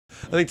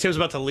think Tim's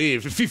about to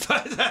leave if he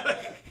finds out.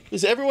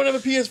 Does everyone have a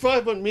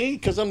PS5 but me?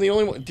 Because I'm the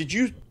only one. Did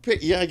you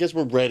pick? Yeah, I guess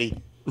we're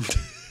ready.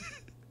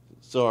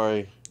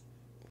 Sorry.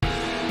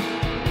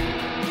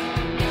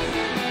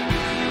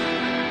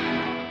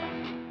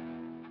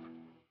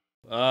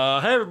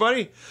 Hey,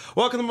 everybody.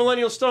 Welcome to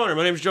Millennial Stoner.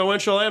 My name is Joe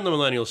Winchell. I am the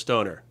Millennial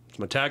Stoner. It's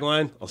my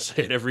tagline. I'll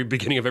say it every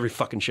beginning of every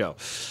fucking show.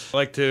 I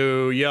like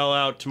to yell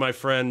out to my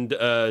friend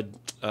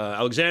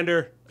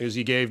Alexander, because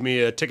he gave me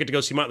a ticket to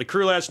go see Motley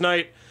Crue last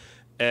night.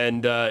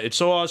 And it's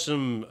so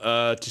awesome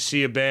to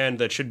see a band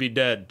that should be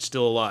dead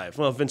still alive.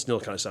 Well, Vince Neil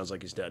kind of sounds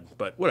like he's dead,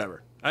 but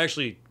whatever. I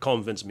actually call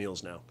him Vince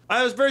Meals now. I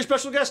have a very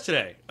special guest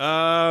today.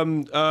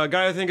 A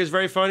guy I think is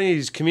very funny.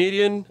 He's a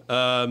comedian.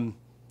 I'm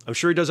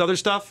sure he does other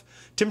stuff.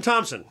 Tim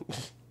Thomson.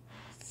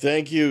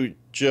 Thank you,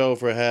 Joe,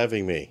 for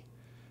having me.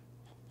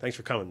 Thanks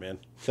for coming, man.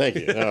 Thank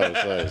you. No,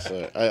 it's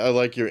nice. I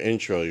like your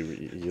intro.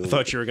 You I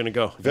thought you were going to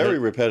go. Very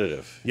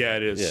repetitive. Yeah,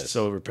 it is. Yes.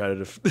 So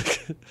repetitive.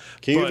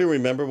 Can you even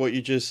remember what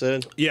you just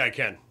said? Yeah, I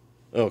can.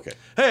 Okay.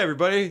 Hey,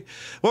 everybody.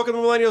 Welcome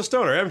to Millennial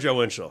Stoner. I'm Joe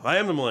Winchell. I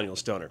am the Millennial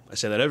Stoner. I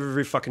say that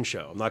every fucking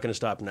show. I'm not going to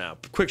stop now.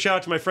 Quick shout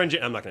out to my friend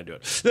I'm not going to do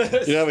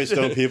it. You know how many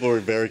stone people were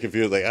very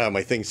confused? Like,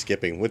 my thing's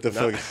skipping. What the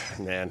fuck?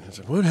 Man, it's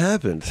like, what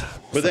happened?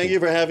 But thank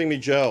you for having me,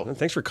 Joe.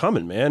 Thanks for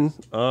coming, man.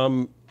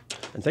 And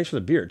thanks for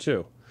the beer,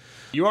 too.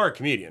 You are a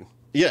comedian.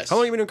 Yes. How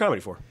long have you been doing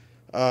comedy for?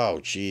 Oh,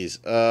 jeez.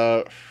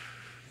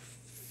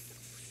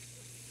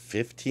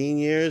 15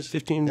 years?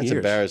 15 That's years.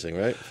 embarrassing,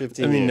 right?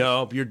 15 I mean, years.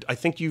 no. I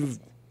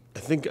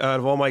think out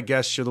of all my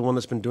guests, you're the one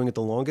that's been doing it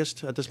the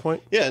longest at this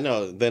point. Yeah,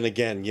 no. Then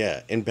again,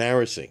 yeah.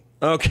 Embarrassing.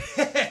 Okay.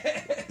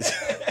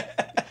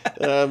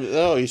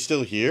 Oh, he's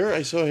still here?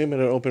 I saw him at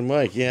an open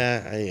mic.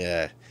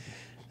 Yeah,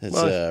 that's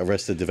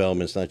Arrested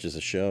Development. It's not just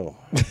a show.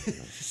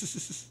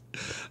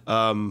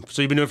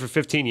 So you've been doing it for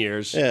 15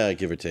 years. Yeah,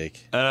 give or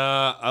take.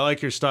 I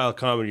like your style of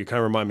comedy. You kind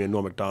of remind me of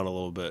Norm Macdonald a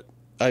little bit.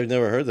 I've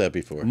never heard that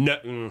before.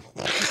 No.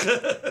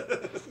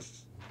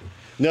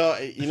 No,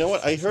 you know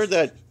what? I heard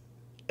that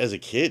as a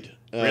kid.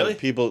 Really?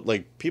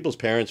 People's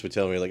parents would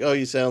tell me, like, oh,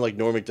 you sound like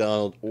Norm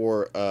Macdonald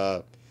or,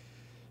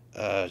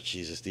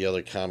 Jesus, the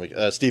other comic,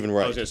 Stephen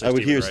Wright. I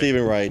would hear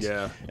Stephen Wright.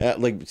 Yeah.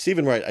 Like,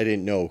 Stephen Wright, I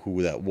didn't know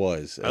who that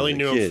was. I only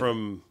knew him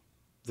from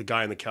the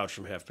guy on the couch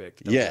from Half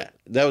Baked.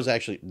 That was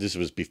actually, this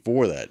was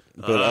before that.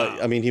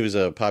 But, I mean, he was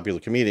a popular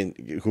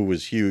comedian who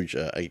was huge.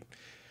 I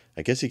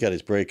guess he got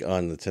his break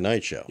on The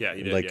Tonight Show. Yeah,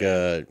 he did.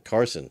 Like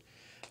Carson.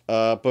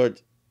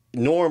 But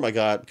Norm I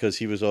got because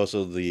he was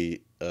also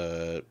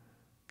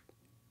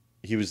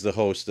he was the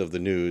host of the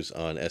news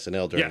on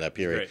SNL during that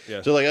period. Right,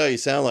 yeah. So like, oh, you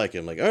sound like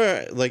him. Like, all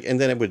right. Like, and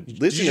then I would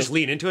listen. Did you just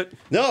lean into it?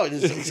 No,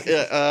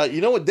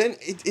 you know what? Then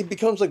it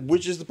becomes like,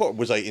 which is the part?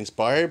 Was I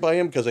inspired by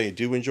him because I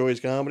do enjoy his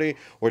comedy,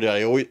 or did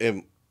I always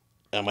am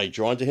I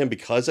drawn to him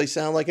because I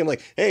sound like him?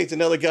 Like, hey, it's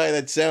another guy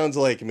that sounds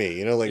like me.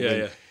 You know, like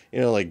you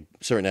know, like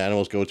certain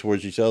animals go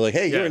towards each other. Like,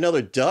 hey, you're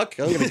another duck.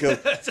 I'm gonna go.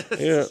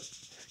 You know.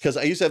 Because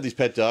I used to have these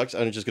pet ducks.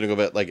 I'm just going to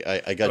go back. Like,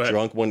 I got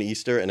drunk one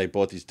Easter, and I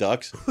bought these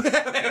ducks.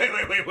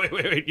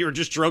 Wait. You were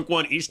just drunk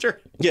one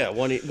Easter? Yeah,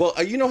 well,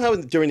 you know how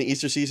during the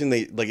Easter season,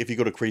 they like if you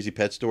go to crazy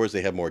pet stores,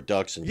 they have more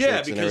ducks and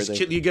chicks and everything? Yeah,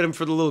 because you get them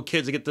for the little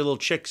kids. They get the little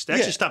chicks. They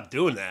actually stopped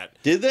doing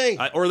that. Did they?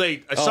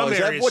 Some is areas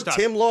that what stopped.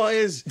 Tim Law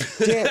is?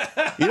 Damn.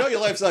 You know your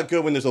life's not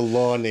good when there's a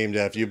law named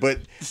after you. But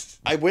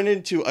I went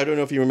into, I don't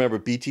know if you remember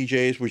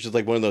BTJ's, which is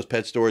like one of those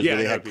pet stores where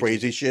they have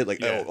crazy shit. Like,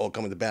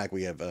 come in the back.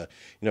 We have,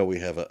 we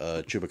have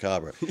a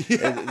chupacabra.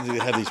 And they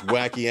have these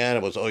wacky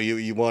animals. Oh,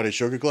 you want a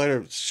sugar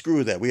glider?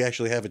 Screw that. We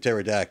actually have a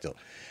pterodactyl.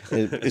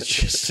 And it's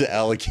just an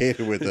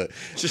alligator with a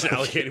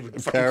fucking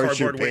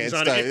cardboard wings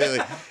on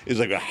it. It's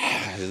like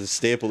a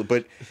staple.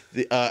 But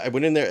I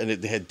went in there and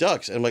they had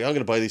ducks. And I'm like, I'm going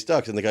to buy these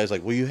ducks. And the guy's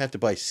like, well, you have to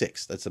buy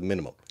 6. That's the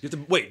minimum. You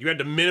had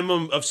the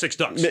minimum of 6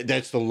 ducks.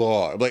 That's the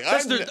law. I'm like,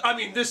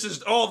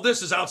 all of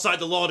this is outside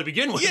the law to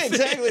begin with. Yeah,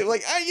 exactly.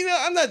 Like,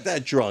 I'm not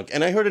that drunk.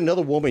 And I heard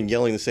another woman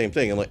yelling the same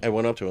thing. And like, I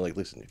went up to her like,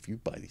 listen, if you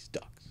buy these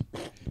ducks,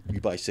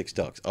 you buy 6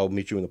 ducks, I'll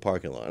meet you in the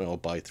parking lot and I'll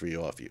buy 3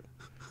 off you.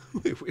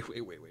 Wait.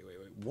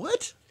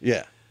 What?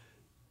 Yeah.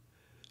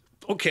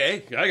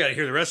 Okay, I got to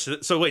hear the rest of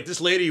it. So wait,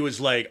 this lady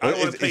was like, I don't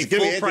want to pay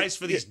full price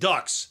for these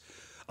ducks.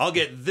 I'll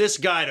get this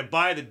guy to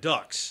buy the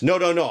ducks. No.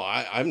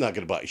 I'm not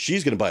going to buy.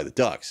 She's going to buy the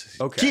ducks.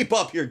 Okay. Keep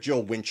up here, Joe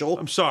Winchell.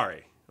 I'm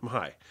sorry. I'm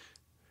high.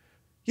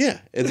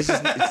 Yeah, and this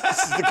is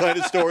the kind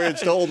of story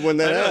it's told when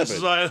that happens.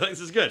 This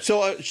is good.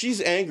 So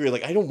she's angry,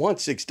 like, I don't want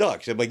 6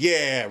 ducks. I'm like,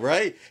 yeah,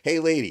 right? Hey,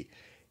 lady,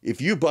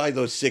 if you buy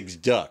those 6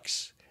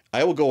 ducks,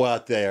 I will go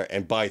out there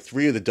and buy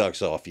 3 of the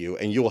ducks off you,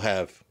 and you'll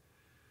have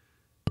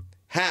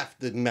half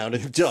the amount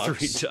of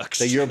ducks, 3 ducks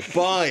that you're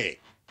buying.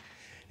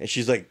 And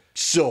she's like,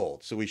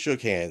 sold. So we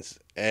shook hands,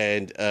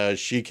 and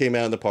she came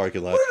out in the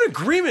parking lot. What an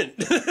agreement!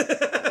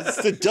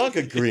 It's the duck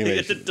agreement.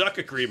 It's a duck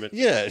agreement.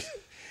 Yeah.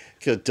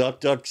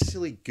 Duck,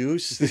 silly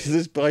goose.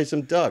 Just buy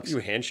some ducks. You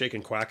handshake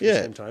and quack at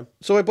the same time.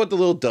 So I bought the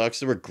little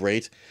ducks. They were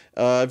great.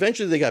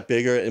 Eventually they got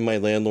bigger, and my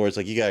landlord's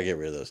like, you got to get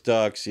rid of those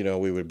ducks. You know,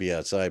 we would be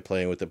outside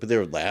playing with them, but they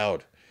were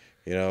loud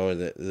You know,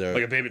 and they're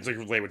Like a baby,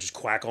 like they would just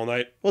quack all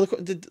night. well,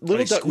 the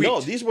little duck. squeaked.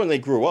 No, these when they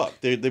grew up,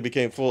 they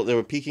became full. They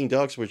were Peking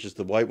ducks, which is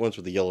the white ones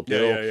with the yellow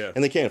bill,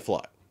 and they can't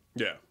fly.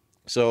 Yeah.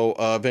 So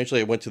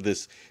eventually, I went to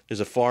this. There's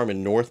a farm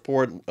in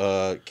Northport,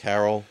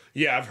 Carroll.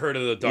 Yeah, I've heard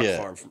of the duck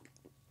farm.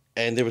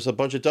 And there was a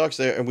bunch of ducks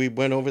there, and we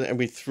went over there and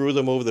we threw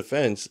them over the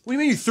fence. What do you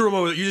mean you threw them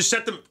over? You just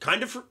set them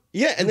kind of.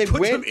 Yeah, and they put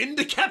ran them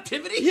into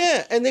captivity.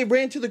 Yeah, and they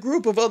ran to the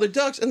group of other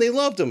ducks, and they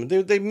loved them.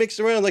 They mixed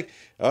around like,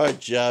 our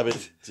job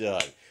is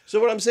done.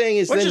 So what I'm saying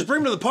is, why don't you just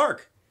bring them to the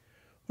park?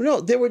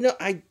 No, they were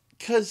not.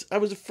 Because I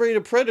was afraid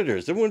of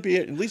predators. There wouldn't be,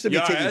 at least they'd be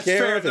taken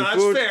care of. And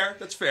food.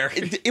 That's fair.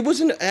 It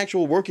wasn't an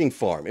actual working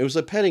farm. It was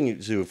a petting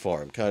zoo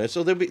farm, kind of.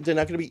 So they're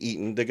not going to be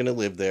eaten. They're going to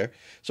live there.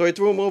 So I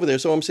threw them over there.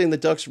 So I'm saying the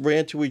ducks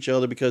ran to each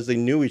other because they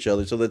knew each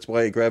other. So that's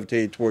why I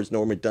gravitated towards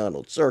Norm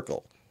Macdonald's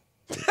circle.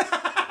 That's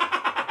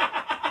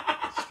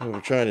what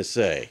I'm trying to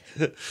say.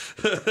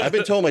 I've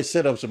been told my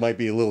setups might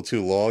be a little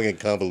too long and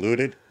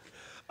convoluted.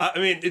 I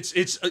mean,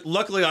 it's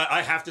luckily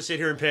I have to sit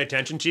here and pay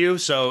attention to you,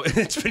 so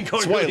it's been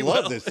going. That's why really I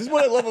love well. this. This is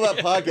what I love about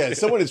podcasts.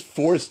 Someone is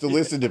forced to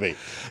listen to me.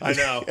 I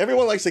know.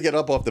 Everyone likes to get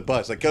up off the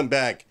bus. Like, come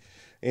back.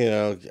 You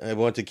know, I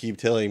want to keep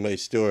telling my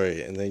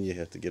story, and then you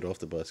have to get off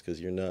the bus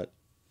because you're not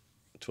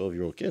a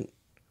 12-year-old kid.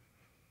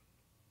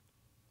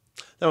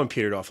 That one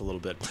petered off a little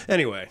bit.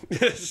 Anyway,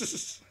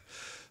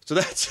 so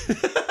that's all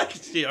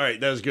right.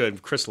 That was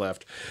good. Chris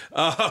left.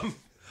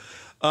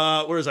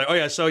 Where was I? Oh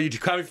yeah, so you do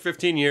comedy for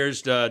 15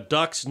 years.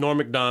 Ducks, Norm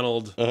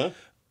Macdonald. I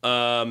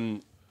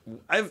like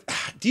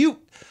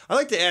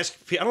to ask.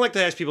 I don't like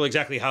to ask people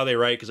exactly how they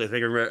write because I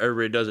think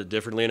everybody does it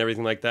differently and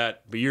everything like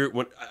that. But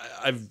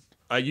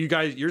you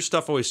guys, your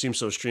stuff always seems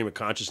so stream of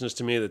consciousness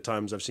to me. The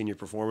times I've seen you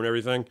perform and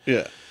everything.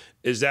 Yeah.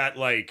 Is that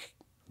like?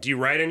 Do you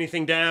write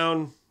anything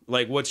down?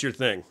 Like, what's your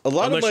thing?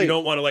 Unless you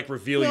don't want to like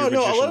reveal your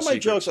magician a lot of my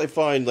secrets. jokes I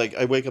find like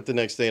I wake up the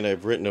next day and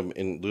I've written them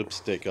in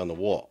lipstick on the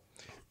wall.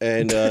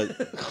 And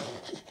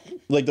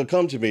like they'll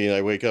come to me and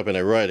I wake up and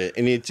I write it,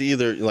 and it's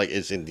either like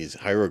it's in these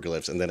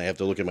hieroglyphs, and then I have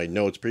to look at my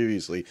notes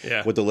previously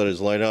what the letters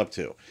line up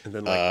to, and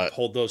then like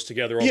hold those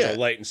together over the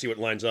light and see what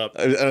lines up.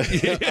 On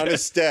a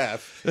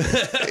staff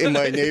in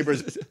my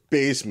neighbor's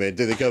basement,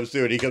 and he comes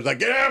through and he comes like,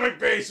 "Get out of my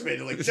basement!"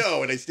 And like,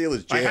 no, and I steal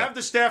his jam. I have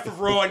the staff of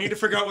Roe. I need to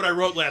figure out what I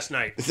wrote last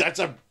night. That's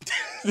a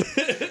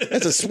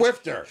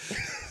Swifter.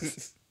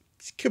 It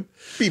could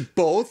be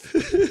both.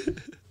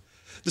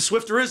 The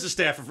Swifter is the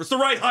staff of. It's the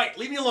right height.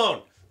 Leave me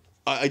alone.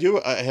 I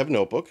do. I have a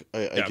notebook.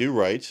 I do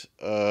write.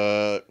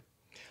 I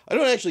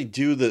don't actually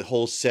do the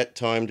whole set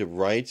time to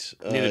write.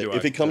 Neither do I.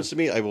 If it comes to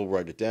me, I will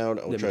write it down.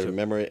 I will try to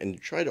remember it and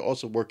try to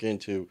also work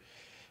into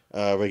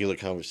regular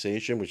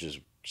conversation, which is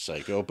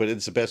psycho, but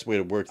it's the best way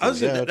to work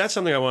things out. That's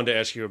something I wanted to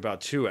ask you about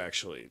too,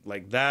 actually.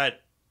 Like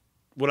that.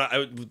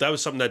 That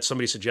was something that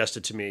somebody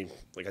suggested to me.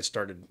 Like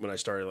when I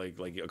started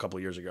like a couple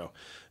of years ago,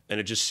 and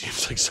it just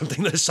seems like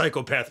something that a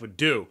psychopath would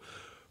do.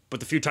 But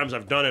the few times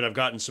I've done it, I've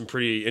gotten some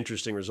pretty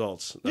interesting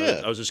results.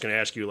 Yeah. I was just going to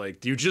ask you, like,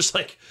 do you just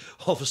like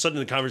all of a sudden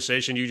in the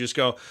conversation you just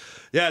go,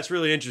 yeah, it's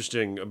really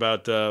interesting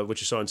about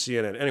what you saw on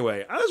CNN.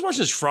 Anyway, I was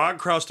watching this frog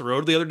cross the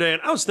road the other day,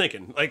 and I was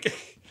thinking, like,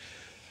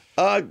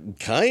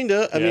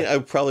 kinda. I mean, I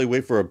would probably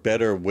wait for a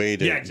better way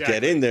to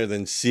get in there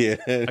than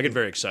CNN. I get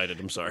very excited.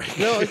 I'm sorry.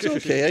 No, it's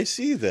okay. I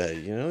see that.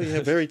 You know, you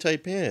have very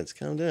tight pants.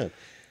 Calm down.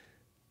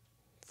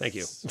 Thank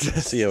you.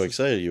 See how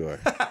excited you are.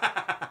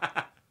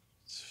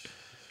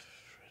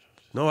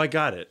 No, I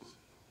got it.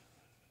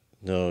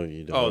 No,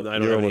 you don't. Oh, I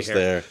don't You're have almost any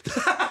hair. there.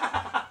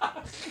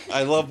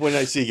 I love when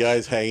I see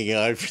guys hanging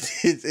on.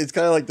 It's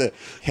kind of like the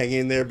hang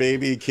in there,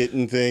 baby,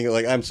 kitten thing.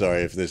 Like, I'm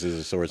sorry if this is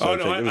a sore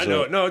subject. Oh, no, I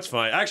know. No, it's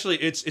fine. Actually,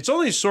 it's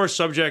only a sore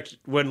subject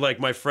when, like,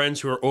 my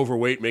friends who are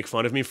overweight make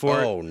fun of me for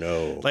it. Oh,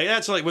 no. Like,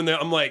 that's like when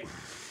I'm like...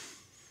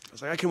 I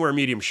was like, I can wear a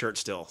medium shirt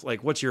still.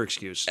 Like, what's your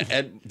excuse?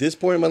 At this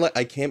point in my life,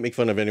 I can't make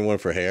fun of anyone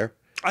for hair.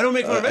 I don't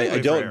make fun of anyone.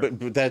 I don't,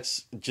 but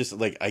that's just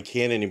like I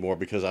can't anymore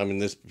because I'm in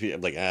this.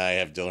 Like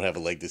don't have a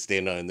leg to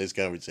stand on in this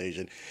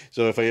conversation.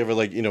 So if I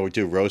ever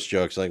do roast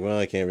jokes, like, well,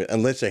 I can't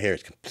unless the hair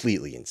is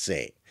completely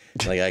insane.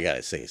 Like I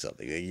gotta say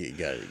something. You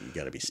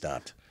gotta be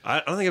stopped.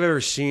 I don't think I've ever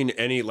seen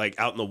any like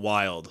out in the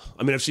wild.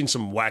 I mean, I've seen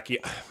some wacky.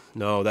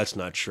 No, that's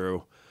not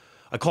true.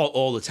 I call it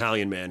old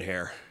Italian man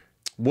hair.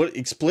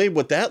 Explain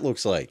what that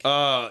looks like?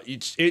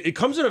 It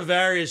comes in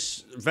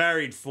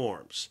varied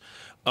forms.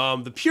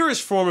 The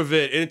purest form of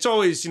it, and it's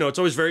always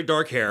very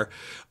dark hair,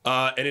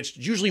 and it's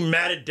usually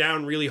matted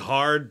down really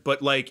hard,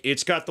 but like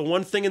it's got the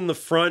one thing in the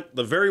front,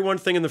 the very one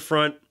thing in the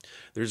front.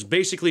 There's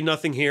basically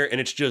nothing here,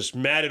 and it's just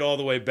matted all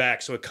the way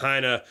back, so it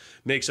kind of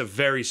makes a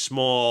very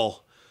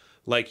small,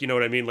 like, you know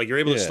what I mean? Like you're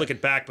able to slick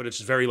it back, but it's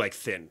very like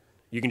thin.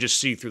 You can just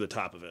see through the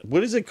top of it.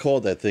 What is it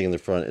called, that thing in the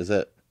front? Is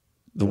that...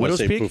 The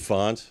widow's peak?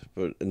 Bouffant,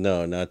 but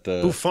no, not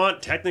the...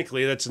 Bouffant,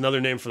 technically, that's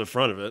another name for the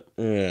front of it.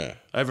 Yeah.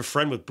 I have a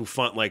friend with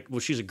bouffant,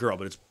 she's a girl,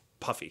 but it's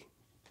puffy.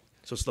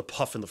 So it's the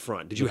puff in the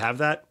front. Did you have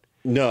that?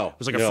 No. It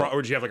was like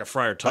or did you have like a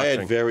Friar Tuck I had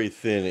thing? very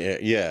thin hair.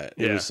 Yeah.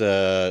 It was,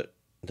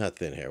 not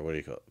thin hair. What do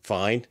you call it?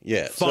 Fine.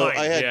 Yeah. Fine. So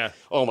I had. Yeah.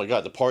 Oh my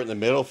God, the part in the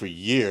middle for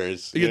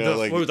years.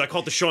 What was I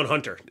called the Sean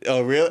Hunter?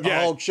 Oh really?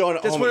 Yeah. Oh Sean.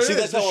 That's what it see, is,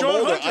 that's the how I'm Sean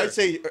older. Hunter. I'd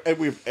say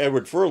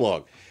Edward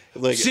Furlong.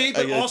 Like, See,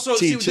 but also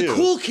T2. the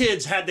cool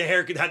kids had that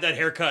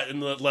haircut in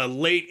the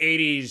late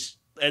 '80s,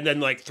 and then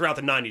like throughout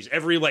the '90s,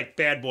 every like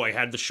bad boy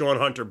had the Sean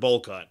Hunter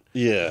bowl cut.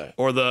 Yeah.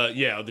 Or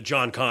the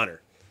John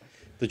Connor.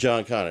 The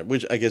John Connor,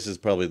 which I guess is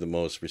probably the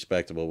most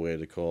respectable way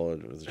to call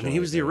it. I mean, he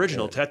was the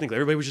original. Technically,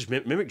 everybody was just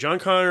mimic. John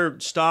Connor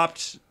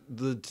stopped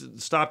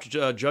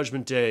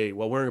Judgment Day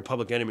while wearing a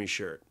Public Enemy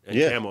shirt and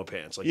camo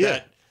pants. Like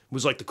that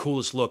was like the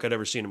coolest look I'd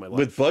ever seen in my life.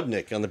 With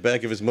Budnick on the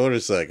back of his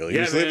motorcycle. He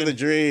was living the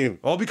dream.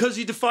 All because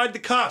he defied the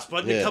cops.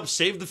 Budnick helped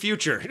save the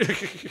future.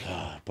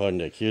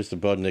 Budnick. Here's the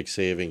Budnick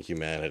saving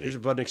humanity. Here's a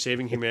Budnick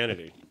saving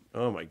humanity.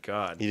 Oh, my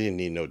God. He didn't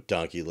need no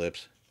donkey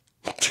lips.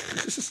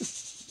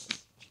 That's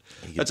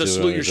a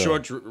Salute Your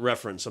Shorts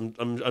reference.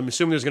 I'm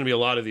assuming there's going to be a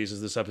lot of these as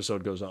this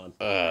episode goes on.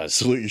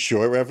 Salute Your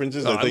Short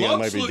references? I think I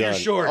might be done.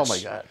 Shorts. Oh, my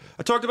God.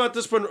 I talked about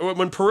this when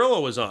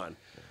Perillo was on.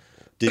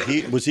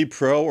 Was he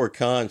pro or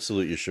con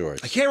Salute Your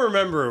Shorts? I can't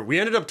remember. We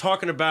ended up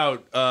talking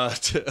about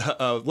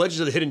Legends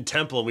of the Hidden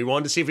Temple, and we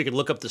wanted to see if we could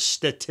look up the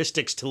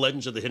statistics to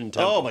Legends of the Hidden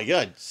Temple. Oh my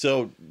God!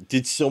 So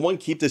did someone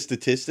keep the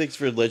statistics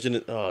for Legend?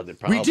 They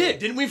probably. We did,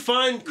 didn't we?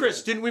 Find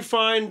Chris? Didn't we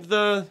find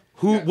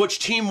which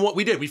team? What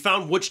we did? We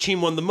found which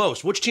team won the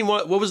most. Which team?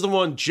 What was the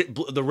one?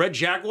 The Red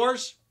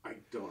Jaguars. I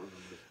don't remember.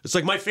 It's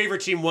like my favorite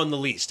team won the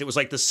least. It was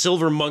like the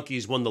Silver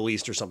Monkeys won the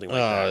least or something like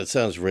that. Oh, that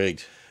sounds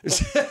rigged.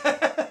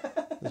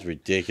 That's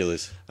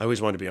ridiculous. I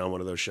always wanted to be on one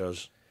of those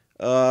shows.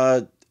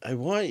 Ask You're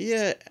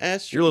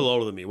a little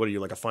older than me. What are you,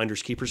 like a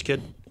Finders Keepers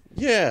kid?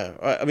 Yeah.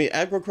 I mean,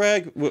 Admiral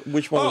Crag,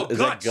 which one? Is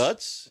that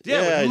Guts?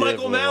 Yeah, with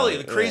Michael O'Malley,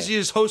 the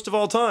craziest host of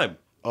all time.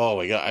 Oh,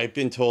 my God. I've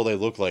been told I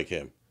look like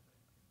him.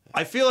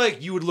 I feel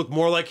like you would look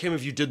more like him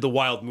if you did the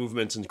wild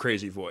movements and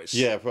crazy voice.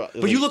 Yeah. But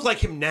you look like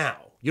him now.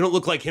 You don't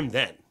look like him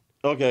then.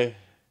 Okay.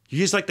 You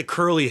just like the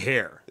curly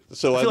hair.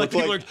 So I look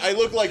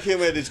like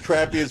him at his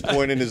crappiest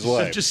point in his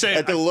life. Just saying.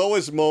 At the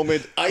lowest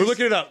moment. We're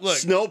looking it up. Look.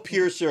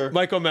 Snowpiercer.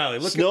 Mike O'Malley.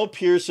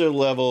 Snowpiercer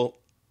level.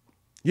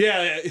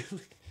 Yeah.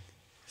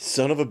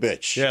 Son of a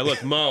bitch. Yeah,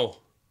 look, Mo.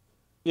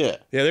 Yeah.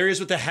 Yeah, there he is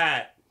with the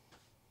hat.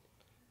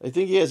 I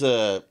think he's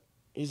a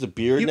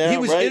beard now, he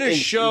was right? in a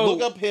show.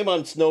 Look up him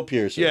on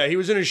Snowpiercer. Yeah, he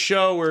was in a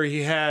show where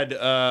he had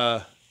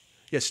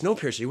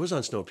Snowpiercer. He was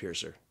on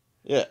Snowpiercer.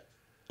 Yeah.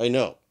 I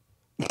know.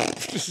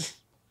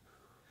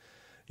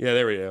 Yeah,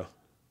 there we go.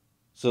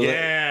 So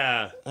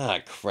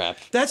crap.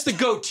 That's the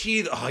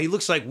goatee. Oh, he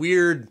looks like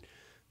weird.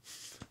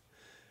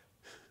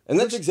 And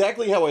that's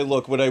exactly how I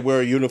look when I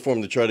wear a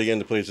uniform to try to get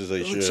into places I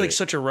should. He looks like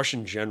such a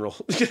Russian general.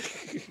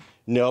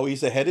 No,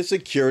 he's the head of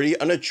security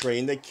on a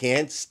train that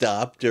can't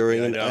stop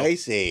during an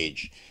ice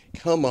age.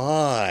 Come on.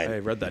 I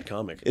read that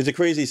comic. It's a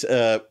crazy...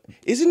 isn't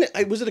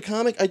it... Was it a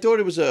comic? I thought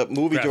it was a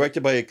movie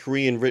directed by a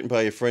Korean, written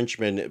by a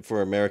Frenchman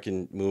for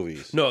American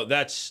movies. No,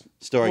 that's...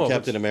 Starring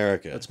Captain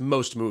America. That's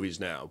most movies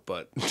now,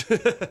 but...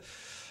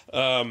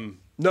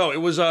 no, it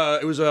was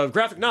a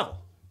graphic novel.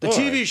 The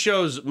TV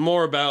show's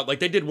more about... Like,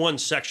 they did one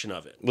section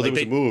of it. Well, like,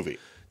 there was a movie.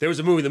 There was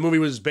a movie. The movie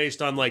was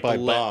based on, like... By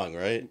Bong,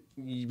 right?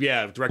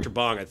 Yeah, director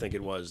Bong, I think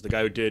it was. The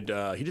guy who did...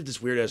 he did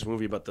this weird-ass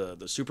movie about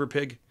the Super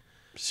Pig.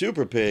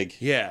 Super Pig.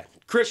 Yeah.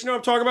 Chris, you know what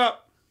I'm talking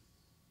about?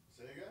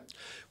 Say again?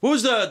 What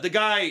was the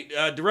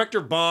guy,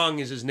 director Bong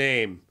is his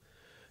name.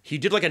 He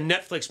did like a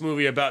Netflix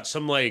movie about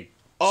some like...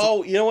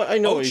 Oh, you know what? I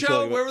know what you're talking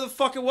Ocho, about. wherever the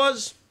fuck it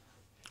was.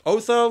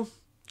 Otho.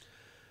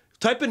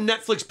 Type in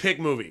Netflix pig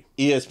movie.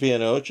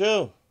 ESPN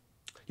Ocho?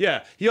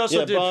 Yeah. He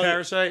also did Bong,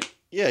 Parasite.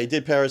 Yeah, he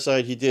did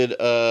Parasite. He did,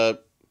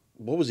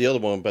 what was the other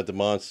one about the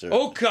monster?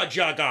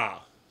 Okajaga.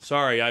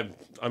 Sorry, I'm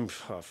oh,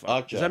 fuck.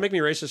 Akja. Does that make me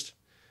racist?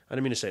 I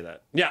didn't mean to say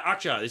that. Yeah,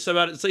 Akja. It's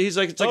about.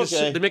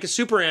 They make a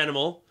super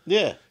animal.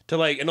 Yeah. To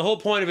like, and the whole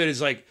point of it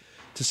is like,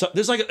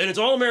 there's like, and it's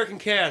all American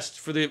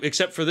cast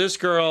except for this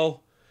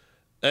girl,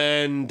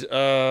 and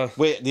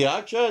wait, the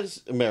Akja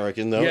is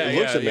American though. Yeah, it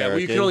looks American. Well,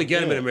 you can only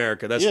get him in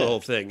America. That's the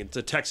whole thing. It's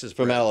a Texas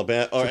from bred.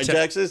 Alabama or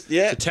Texas.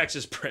 Yeah, it's a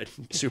Texas bred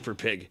super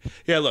pig.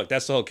 Yeah, look,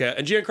 that's the whole cat.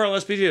 And Giancarlo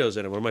Esposito's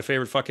in it. One of my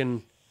favorite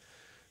fucking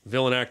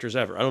villain actors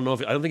ever. I don't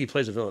think he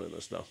plays a villain in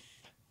this though.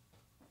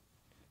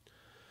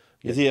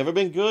 Has he ever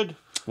been good?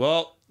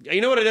 Well,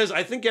 you know what it is?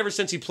 I think ever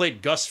since he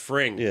played Gus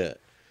Fring. Yeah.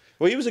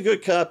 Well, he was a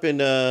good cop in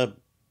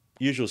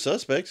Usual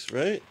Suspects,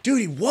 right? Dude,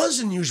 he was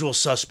in Usual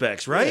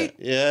Suspects, right?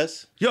 Yeah.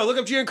 Yes. Yo, look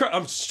up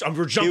Giancarlo.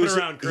 We're jumping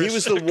around, Chris. He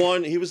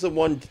was the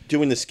one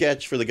doing the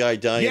sketch for the guy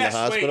dying in the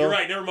hospital. Wait, you're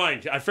right. Never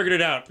mind. I figured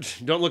it out.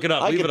 Don't look it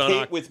up. Leave it on. I can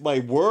paint with my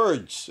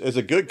words, as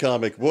a good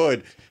comic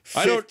would.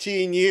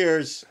 15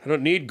 years. I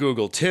don't need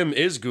Google. Tim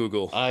is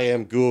Google. I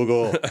am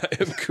Google. I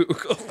am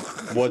Google.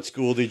 What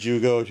school did you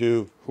go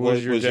to? What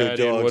was your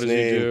daddy and what does he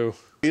do?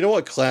 You know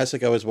what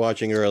classic I was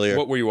watching earlier?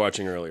 What were you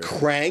watching earlier?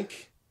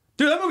 Crank.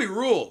 Dude, that movie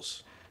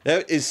rules.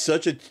 That is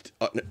such a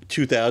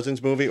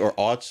 2000s movie or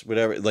aughts,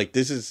 whatever. Like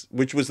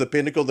which was the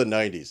pinnacle of the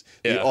 90s.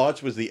 The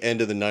aughts was the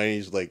end of the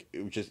 90s. Like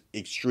it was just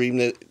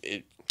extreme.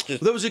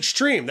 That was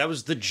extreme. That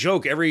was the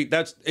joke.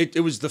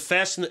 It was the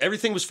Fast and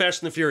everything was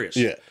Fast and the Furious.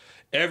 Yeah.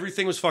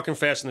 Everything was fucking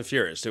Fast and the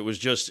Furious. It was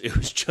just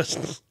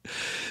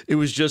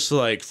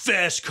like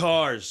fast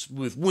cars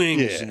with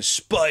wings and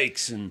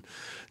spikes and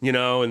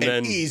and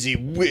then easy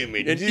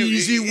women. And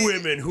easy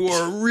women who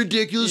are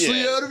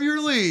ridiculously out of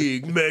your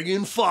league.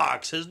 Megan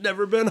Fox has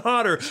never been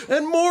hotter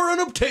and more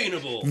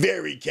unobtainable.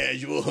 Very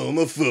casual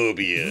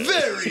homophobia.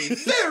 Very,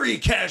 very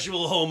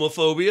casual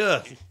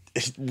homophobia.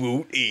 It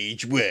won't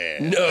age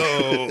well.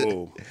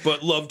 No,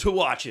 but love to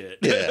watch it.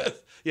 Yeah.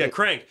 Yeah,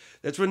 Crank.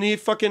 That's when he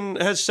fucking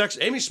has sex.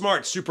 Amy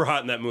Smart's super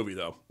hot in that movie,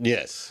 though.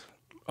 Yes.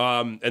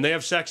 And they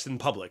have sex in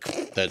public.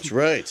 That's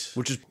right.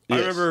 Which is, I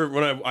remember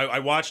when I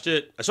watched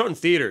it, I saw it in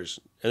theaters,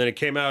 and then it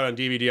came out on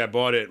DVD. I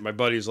bought it. My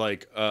buddy's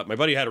like, my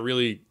buddy had a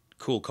really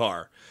cool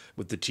car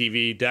with the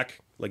TV deck.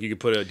 Like you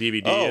could put a DVD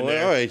in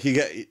there. Oh, all right. He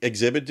got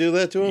Exhibit do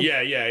that to him?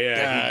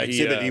 Yeah.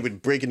 Exhibit, he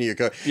would break into your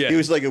car. Yeah. He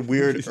was like a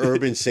weird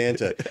urban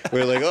Santa.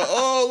 Where like,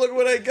 oh, look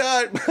what I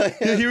got.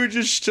 He would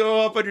just show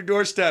up on your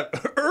doorstep.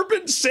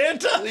 Urban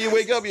Santa? You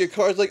wake up and your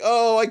car's like,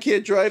 oh, I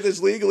can't drive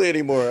this legally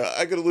anymore.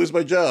 I could lose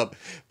my job.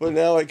 But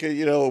now I could,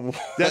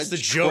 That's the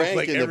joke.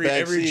 Like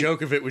every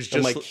joke of it was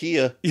just my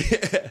Kia.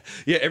 Yeah,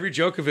 every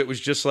joke of it was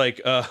just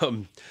like,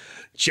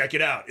 check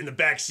it out. In the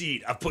back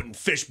seat, I'm putting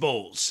fish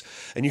bowls,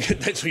 and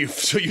that's what you.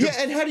 Yeah,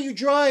 and how do you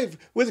drive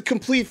with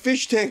complete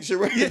fish tanks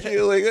around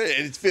you? Like,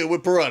 and it's filled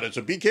with piranha,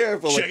 so be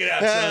careful. Check it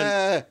out,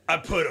 son. I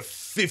put a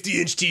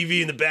 50-inch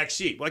TV in the back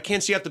seat. Well, I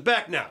can't see out the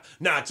back now.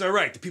 Nah, it's all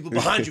right. The people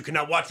behind you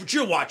cannot watch what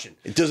you're watching.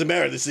 It doesn't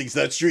matter. This thing's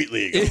not street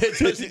legal.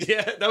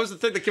 Yeah, that was the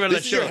thing that came out of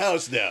that show. This is your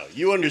house now.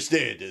 You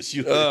understand this.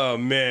 Oh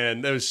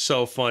man, that was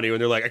so funny when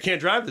they're like, I can't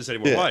drive this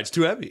anymore. Yeah. Why? It's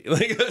too heavy.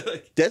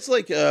 That's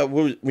like,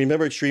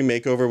 remember Extreme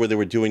Makeover where they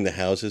were doing the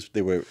houses?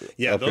 They were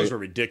those were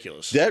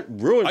ridiculous. That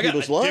ruined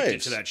people's lives. I got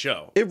addicted to that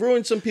show. It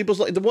ruined some people's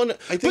lives. The one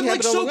I think but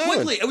like so quickly,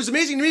 Island. It was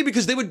amazing to me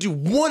because they would do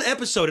one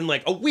episode and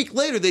like a week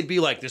later they'd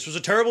be like, "This was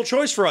a terrible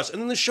choice for us," and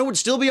then the show would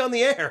still be on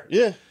the air.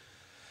 Yeah.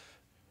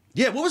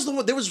 Yeah. What was the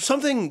one? There was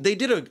something they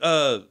did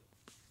a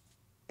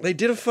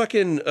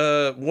fucking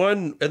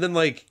one, and then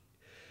like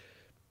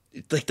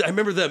I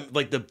remember them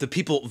like the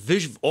people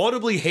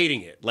audibly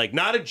hating it, like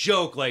not a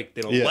joke, like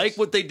they don't like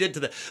what they did to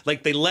the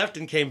like they left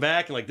and came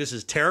back and like this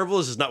is terrible,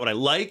 this is not what I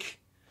like.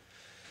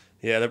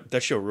 Yeah,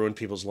 that show ruined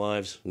people's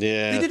lives.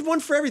 Yeah, they did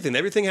one for everything.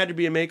 Everything had to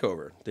be a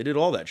makeover. They did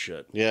all that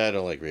shit. Yeah, I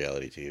don't like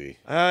reality TV.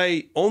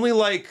 I only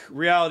like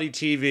reality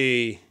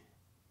TV.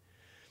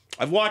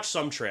 I've watched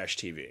some trash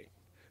TV,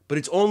 but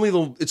it's only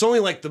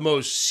like the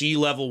most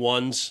C-level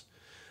ones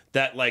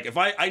that like if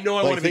I know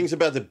I want to things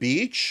about the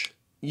beach.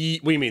 What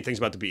do you mean, things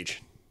about the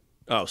beach?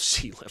 Oh,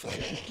 sea level.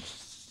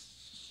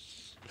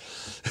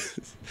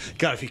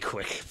 Gotta be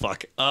quick.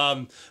 Fuck.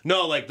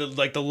 No, like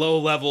the low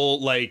level,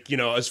 like,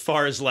 as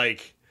far as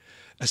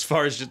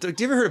just, do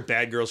you ever heard of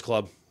Bad Girls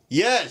Club?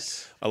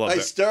 Yes. I love that.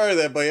 I started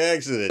that by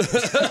accident.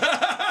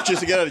 Just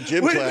to get out of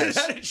gym class.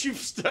 How did you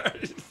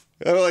start?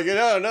 I'm like,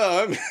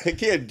 no, I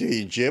can't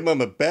do gym.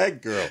 I'm a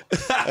bad girl.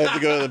 I have to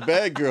go to the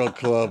Bad Girl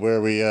Club where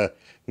we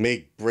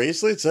make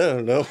bracelets. I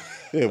don't know.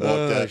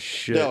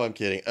 Shit. No, I'm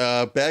kidding.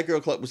 Bad Girl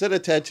Club. Was that a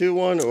tattoo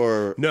one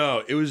or?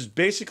 No, it was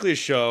basically a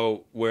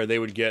show where they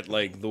would get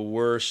like the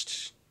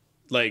worst,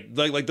 like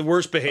the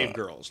worst behaved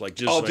girls. Like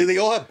just. Oh, do they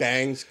all have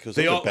bangs? Because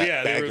they all,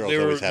 yeah,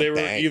 they were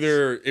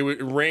either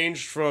it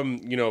ranged from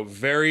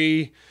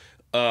very.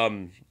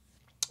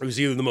 It was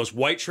either the most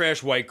white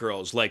trash white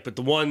girls, but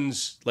the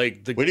ones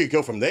like the. Where do you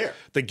go from there?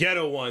 The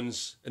ghetto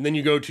ones, and then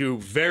you go to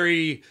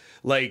very,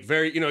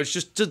 it's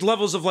just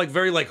levels of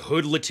very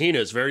hood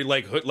Latinas, very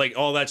hood,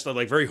 all that stuff,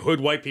 very hood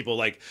white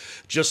people,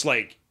 just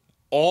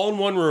all in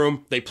one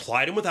room. They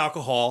plied them with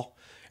alcohol,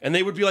 and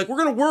they would be like, "We're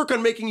gonna work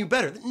on making you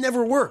better." It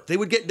never worked. They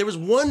would get. There was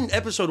one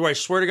episode where I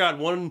swear to God,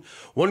 one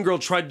girl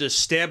tried to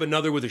stab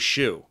another with a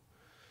shoe.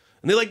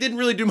 And they didn't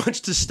really do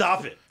much to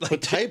stop it.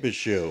 What type of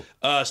shoe?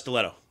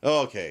 Stiletto.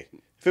 Oh, okay.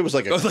 If it was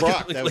like a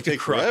croc, that would take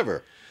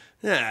forever.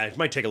 Yeah, it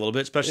might take a little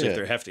bit, especially if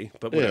they're hefty,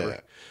 but whatever. Yeah.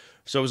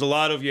 So it was a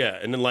lot of,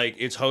 and then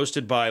it's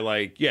hosted by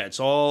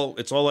it's all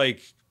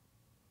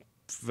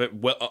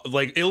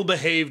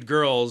ill-behaved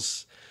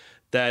girls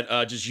that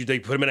they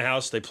put them in a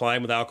house, they ply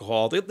them with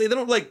alcohol. They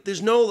don't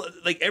there's no,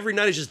 every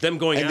night is just them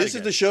going out. And this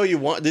is the show you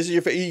want, this is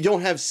your, you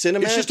don't have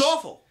cinema. It's just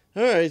awful.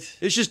 All right.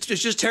 It's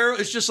just terrible.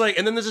 It's just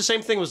and then there's the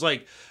same thing was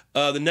the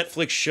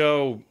Netflix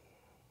show,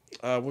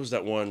 what was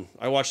that one?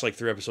 I watched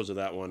 3 episodes of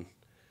that one.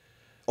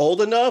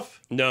 Old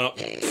Enough? No.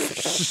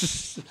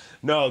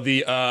 No,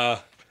 the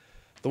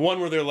one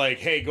where they're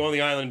hey, go on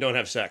the island and don't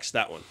have sex.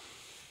 That one.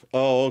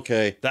 Oh,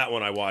 okay. That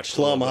one I watched.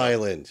 Plum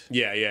Island.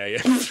 Yeah.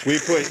 We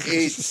put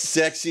 8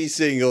 sexy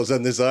singles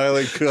on this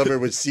island covered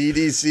with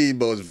CDC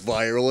most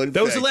viral infection.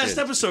 That was the last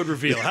episode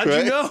reveal. How'd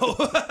you know?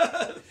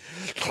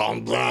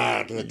 And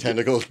the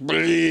tentacles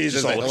breathe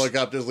as the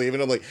helicopter's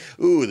leaving. I'm like,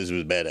 ooh, this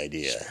was a bad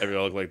idea.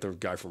 Everyone looked like the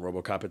guy from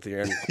RoboCop at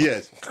the end.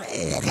 Yes.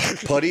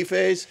 Putty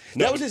Face?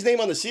 No. That was his name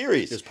on the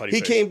series.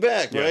 He came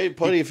back, right?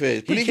 Putty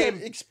Face. But he got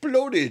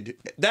exploded.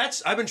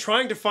 I've been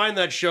trying to find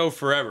that show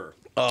forever.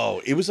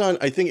 Oh, it was on,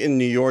 I think in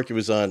New York, it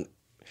was on,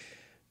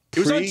 It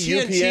was on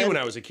TNT pre-UPN. when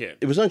I was a kid.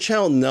 It was on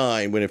Channel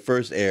 9 when it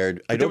first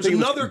aired. I There don't was think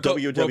another it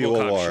was WWOR.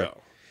 RoboCop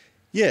show.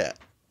 Yeah.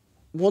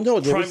 Well, no,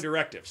 there Prime was...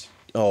 Directives.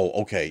 Oh,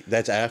 okay.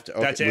 That's after.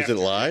 Okay. That's Was after. it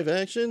live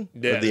action?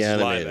 Yeah, Or the this is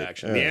animated? live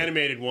action. All The right.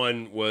 animated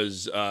one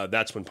was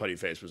that's when Putty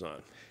Face was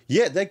on.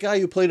 Yeah, that guy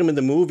who played him in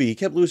the movie, he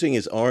kept losing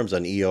his arms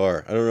on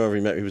ER. I don't know if you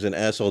remember. He was an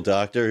asshole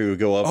doctor who would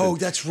go up. Oh, and,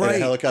 that's and right. a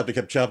helicopter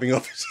kept chopping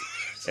off his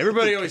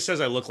Everybody always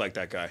says I look like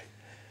that guy.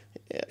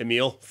 Yeah.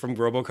 Emil from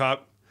RoboCop.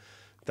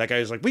 That guy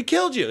was like, "We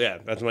killed you." Yeah,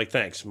 I'm like,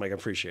 "Thanks." I'm like, "I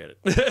appreciate it."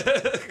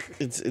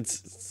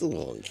 It's a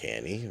little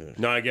uncanny.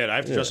 No, I get it. I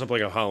have to dress up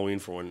like a Halloween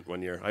for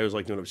one year. I always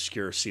like doing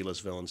obscure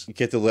C-list villains. You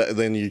get to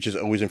then you're just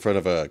always in front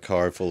of a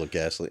car full of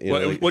gasoline. You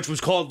know, like Which was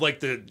called like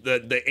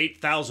the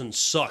 8,000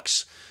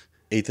 sucks.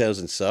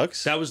 8,000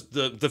 sucks. That was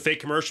the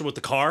fake commercial with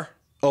the car.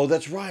 Oh,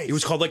 that's right. It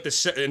was called like in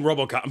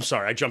RoboCop. I'm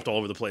sorry, I jumped all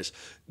over the place.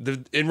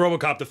 In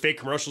RoboCop, the fake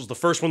commercials, the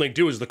first one they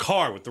do is the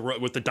car with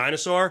the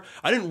dinosaur.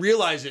 I didn't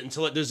realize it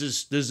until there's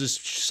this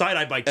site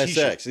I buy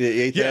T-shirt. SX,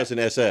 the 8,000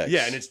 SX.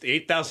 Yeah, and it's the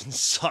 8,000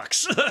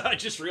 sucks. I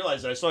just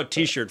realized I saw a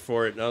T-shirt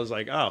for it, and I was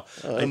like, I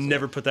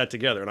never put that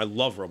together. And I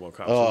love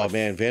RoboCop. Oh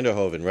man,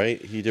 Vanderhoven,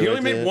 right? He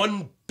only made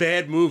one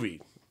bad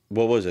movie.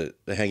 What was it?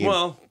 The Hanging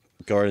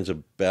Gardens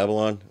of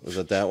Babylon. Was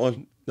that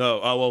one? No,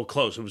 well,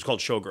 close. It was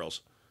called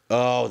Showgirls.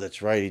 Oh,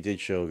 that's right. He did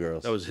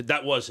Showgirls.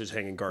 That was his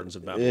Hanging Gardens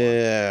of Babylon.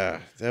 Yeah,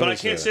 but I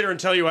can't sit here and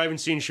tell you I haven't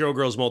seen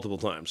Showgirls multiple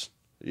times.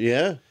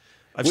 Yeah,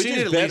 I've Which seen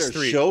is it at better, least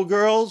 3.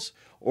 Showgirls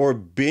or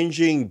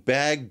binging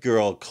Bag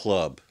Girl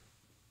Club?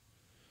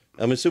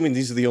 I'm assuming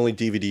these are the only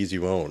DVDs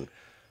you own.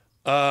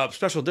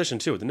 Special edition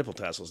too, with the nipple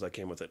tassels that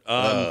came with it.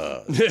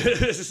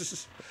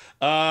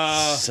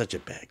 Such a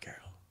bad girl.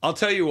 I'll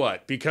tell you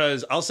what,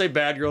 because I'll say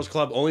Bad Girls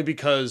Club only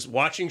because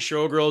watching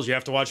Showgirls, you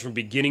have to watch from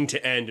beginning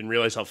to end and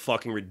realize how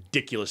fucking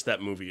ridiculous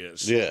that movie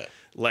is. Yeah.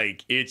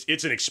 Like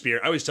it's an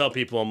experience. I always tell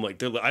people, I'm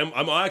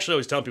actually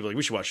always telling people like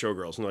we should watch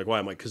Showgirls, and they're like, why?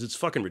 I'm like, because it's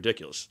fucking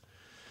ridiculous.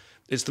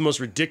 It's the most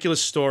ridiculous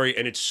story,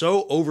 and it's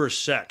so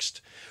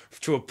oversexed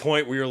to a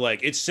point where you're like,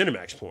 it's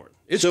Cinemax porn.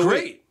 It's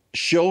great.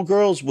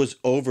 Showgirls was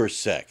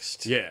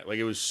oversexed. Yeah, like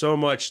it was so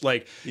much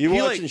like You're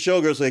watching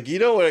Showgirls, like, you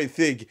know what I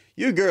think?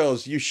 You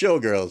girls, you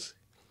showgirls,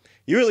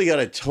 you really got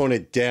to tone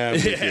it down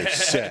with your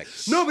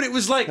sex. No, but it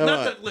was like,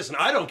 listen,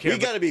 I don't care. We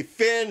got to be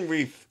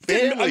family.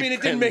 I mean,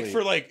 it didn't make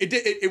for like it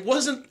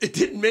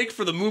didn't make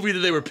for the movie that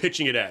they were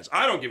pitching it as.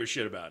 I don't give a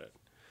shit about it.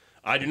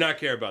 I do not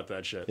care about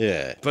that shit.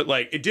 Yeah. But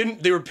like it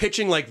didn't. They were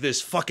pitching like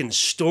this fucking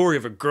story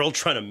of a girl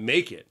trying to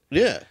make it.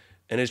 Yeah.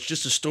 And it's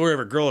just a story of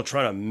a girl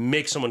trying to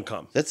make someone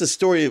come. That's the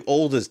story of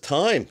old as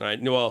time.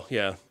 Well,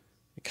 yeah.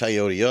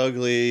 Coyote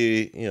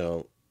Ugly, you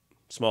know.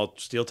 Small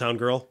Steel Town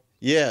Girl.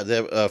 Yeah,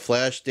 the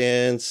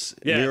Flashdance,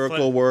 Yeah,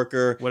 Miracle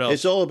Worker. What else?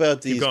 It's all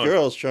about these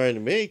girls trying to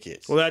make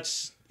it. Well,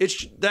 that's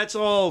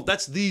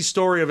the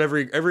story of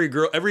every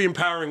girl, every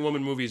empowering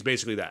woman movie is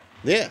basically that.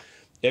 Yeah.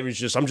 It was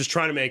just I'm just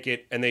trying to make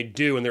it, and they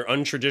do, and they're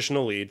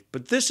untraditional lead.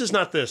 But this is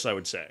not this, I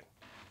would say.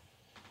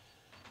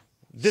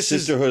 This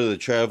Sisterhood of the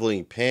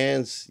Traveling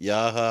Pants,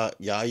 Yaya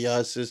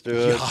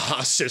Sisterhood.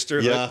 Yaha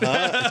Sisterhood.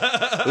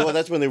 Yaha. Well,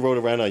 that's when they rode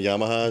around on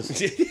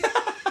Yamahas.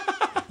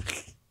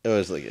 It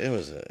was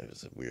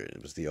weird.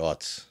 It was the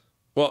aughts.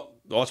 Well,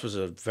 the aughts was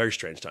a very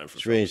strange time for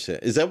Strange.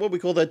 Is that what we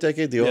call that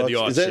decade? The aughts? the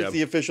aughts, Is that yeah.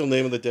 the official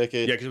name of the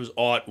decade? Yeah, because it was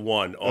aught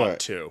 1, aught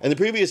 2. And the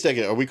previous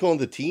decade, are we calling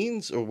the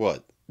teens or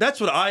what?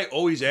 That's what I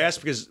always ask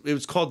because it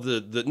was called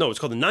it's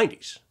called the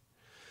 90s.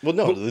 Well,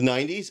 no, the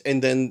 90s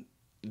and then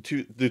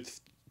the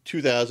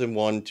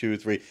 2001, 2,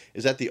 3.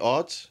 Is that the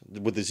aughts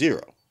with the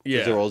 0?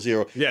 Yeah. They're all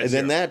 0. Yeah, and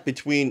zero. then that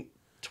between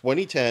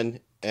 2010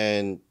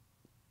 and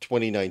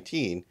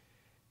 2019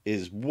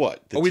 is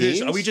what? The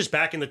teens? Are we just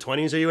back in the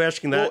 20s? Are you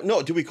asking that? Well,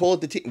 no, do we call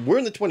it the teens? We're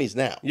in the 20s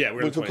now. Yeah,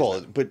 we're in the 20s call now.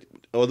 it. But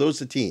are those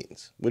the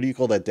teens? What do you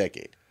call that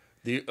decade?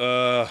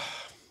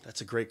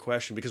 That's a great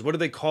question because what do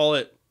they call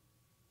it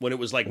when it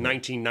was like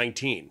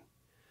 1919?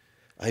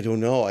 I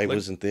don't know. I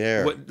wasn't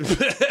there. but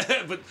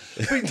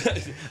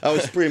I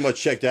was pretty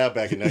much checked out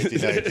back in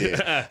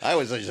 1919. I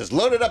was just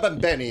loaded up on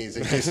bennies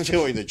and just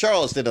chewing the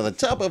Charleston on the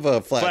top of a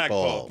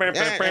flagpole. Hanging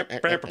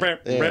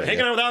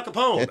out with Al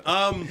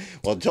Capone.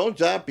 Well, don't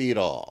stop beat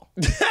all.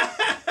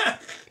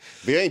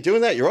 If you ain't doing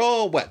that, you're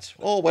all wet.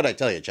 All wet, I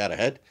tell you,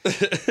 chatterhead. I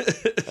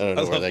don't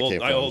know where that came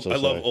from. I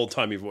love old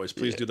timey voice.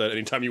 Please do that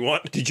anytime you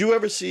want. Did you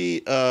ever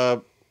see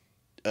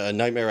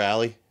Nightmare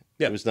Alley?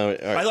 Yeah. It was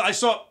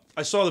right.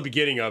 I saw the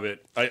beginning of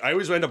it. I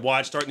always end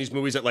up starting these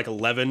movies at like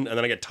 11, and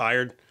then I get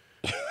tired.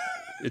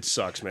 It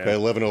sucks, man. By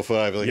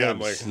 11:05, like, Yeah, I'm I'm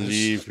like,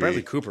 sleepy.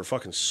 Bradley Cooper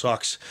fucking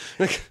sucks.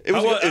 I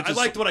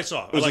liked what I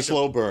saw. It was a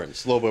slow burn.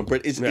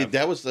 But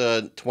that was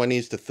the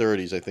 20s to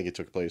 30s, I think it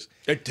took place.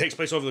 It takes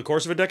place over the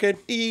course of a decade?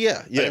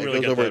 Yeah, didn't really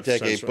it get goes over a that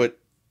decade, sense, right? but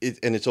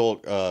it's all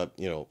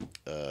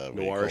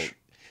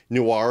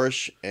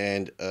noirish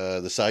and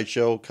the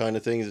sideshow kind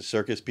of things, the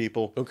circus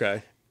people.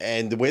 Okay.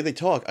 And the way they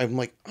talk, I'm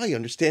like, I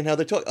understand how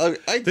they talk.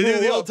 They do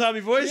the old-timey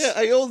voice? Yeah,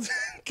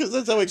 because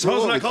that's how I grew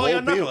Suppose up. I call you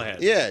a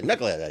knucklehead. Yeah,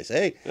 knucklehead, I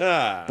say.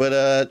 Ah.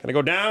 But Gonna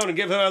go down and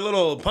give her a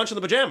little punch in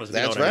the pajamas.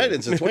 that's right.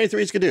 It's a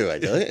 23 skidoo, I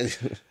tell you.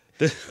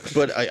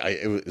 But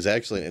it was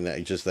actually,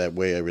 and just that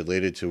way I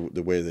related to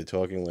the way they're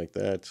talking like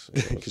that.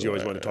 Because you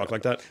always want to talk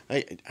like that?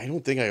 I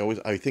don't think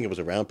I think I was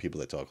around people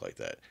that talk like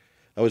that.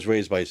 I was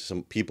raised by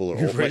some people.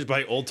 You're raised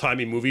by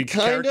old-timey movie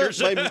characters?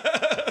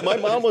 My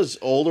mom was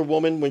an older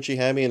woman when she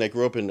had me, and I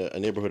grew up in a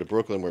neighborhood of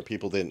Brooklyn where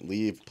people didn't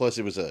leave. Plus,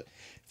 it was a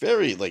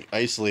very, like,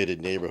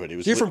 isolated neighborhood. It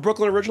was. You're from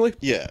Brooklyn originally?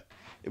 Yeah.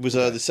 It was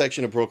the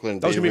section of Brooklyn.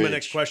 That was going to be my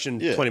next question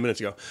 20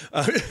 minutes ago.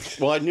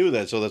 Well, I knew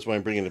that, so that's why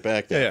I'm bringing it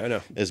back now. Yeah, I know.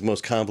 As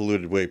most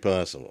convoluted way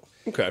possible.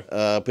 Okay.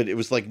 But it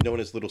was, like, known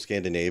as Little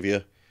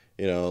Scandinavia.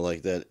 You know,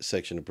 like that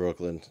section of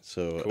Brooklyn.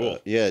 So, cool.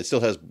 Yeah, it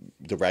still has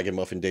the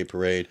Ragamuffin Day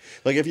Parade.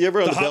 Like, if you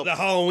ever on the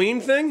Halloween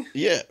thing?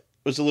 Yeah, it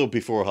was a little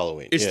before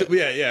Halloween.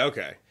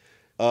 Okay.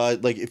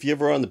 Like, if you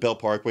ever on the Bell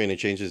Parkway and it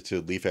changes to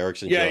Leif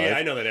Erikson Drive. Yeah,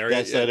 I know that area.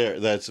 That's that area.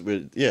 That's,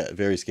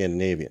 very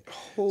Scandinavian.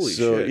 Holy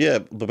shit. Yeah,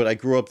 but I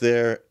grew up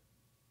there,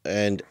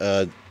 and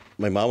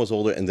my mom was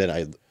older, and then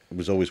I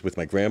was always with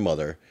my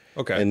grandmother.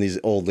 Okay. And these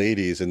old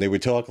ladies, and they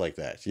would talk like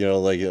that. You know,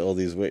 like all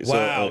these ways.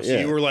 Wow. So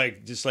you were,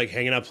 like, just, like,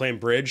 hanging out playing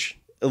bridge?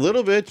 A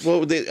little bit.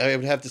 Well, I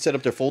would have to set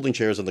up their folding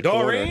chairs on the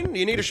corner. Doreen,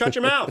 you need to shut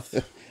your mouth.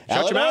 Shut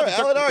your mouth.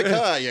 Alan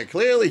Arcott, you're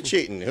clearly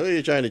cheating. Who are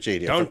you trying to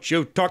cheat here? Don't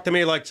you talk to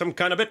me like some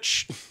kind of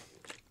bitch.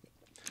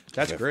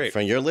 That's great.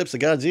 From your lips to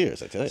God's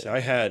ears, I tell you. So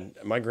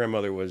my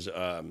grandmother was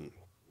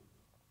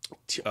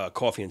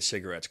coffee and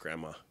cigarettes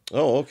grandma.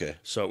 Oh, okay.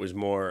 So it was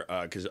more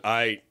because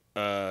my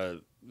mom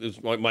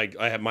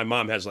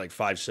has like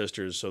 5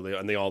 sisters, so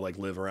they all like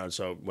live around.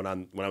 So when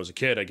I was a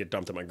kid, I get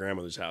dumped at my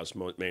grandmother's house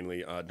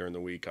mainly during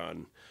the week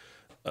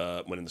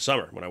when in the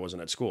summer when I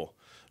wasn't at school.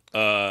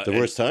 The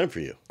worst time for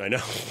you. I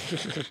know.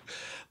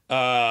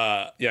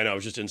 Yeah, no, I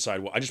was just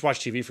inside. I just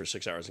watched TV for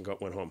 6 hours and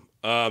went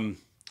home.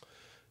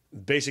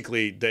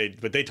 Basically,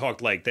 they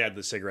talked like they had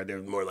the cigarette. They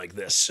were more like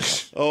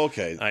this. Oh,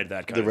 okay. I had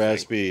that kind the of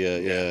raspy.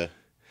 thing. Yeah.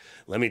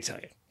 Let me tell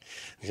you.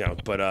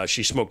 But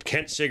she smoked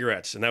Kent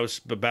cigarettes, and that was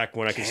back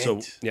when I could still.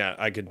 Yeah,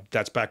 I could.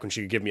 That's back when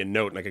she could give me a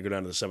note, and I could go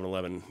down to the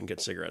 7-Eleven and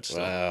get cigarettes. So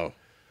Wow.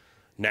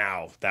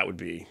 now that would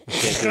be.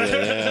 Can't do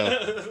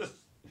that now.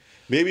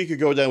 Maybe you could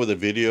go down with a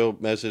video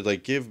message,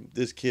 like give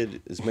this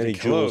kid as many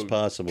jewels as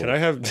possible. Can I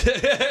have?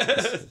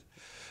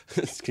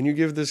 Can you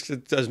give this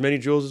as many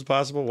jewels as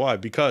possible? Why?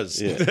 Because.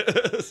 Yeah.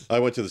 I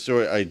went to the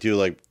store. I do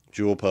like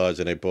jewel pods,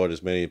 and I bought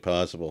as many as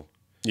possible.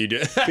 You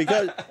did?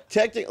 Because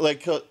technically,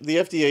 like the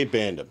FDA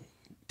banned them.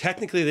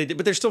 Technically, they did,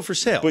 but they're still for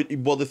sale. But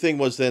the thing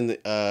was, then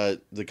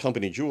the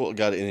company Jewel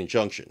got an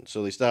injunction,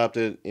 so they stopped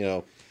it. You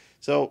know,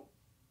 so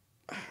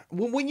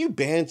when you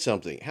ban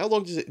something, how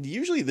long does it?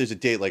 Usually, there's a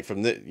date like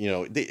from the. You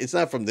know, it's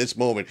not from this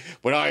moment.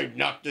 When I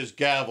knock this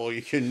gavel,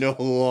 you can no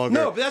longer.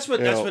 No, but that's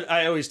what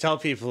I always tell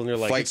people, and they're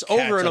like, Fight it's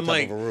over, and I'm cats on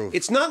like, top of a roof.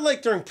 it's not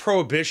like during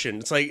Prohibition.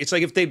 It's like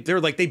if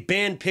they're like they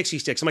banned pixie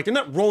sticks. I'm like, they're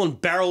not rolling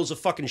barrels of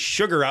fucking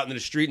sugar out into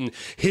the street and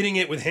hitting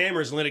it with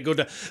hammers and let it go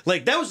down.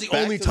 Like that was the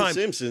only time.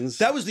 The Simpsons.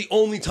 That was the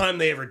only time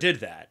they ever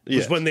did that.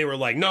 Was when they were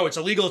like, no, it's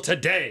illegal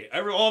today.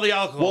 All the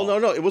alcohol. Well,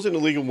 no, it wasn't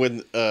illegal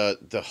when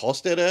the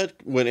Halstead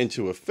Act went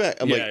into effect.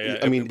 I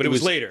mean, but it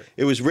was later.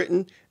 It was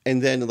written,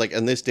 and then like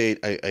on this date,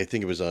 I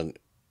think it was on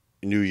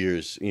New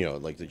Year's. You know,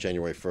 like the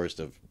January 1st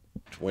of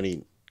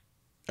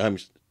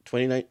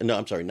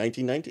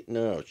 1990.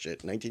 No,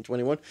 shit,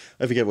 1921.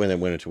 I forget when that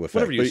went into effect.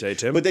 Whatever you say,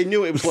 Tim. But they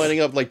knew it was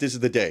lining up. Like this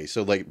is the day.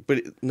 So like,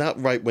 but not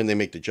right when they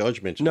make the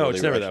judgment. No,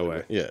 it's never that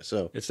way. Yeah,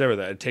 so it's never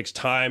that. It takes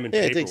time and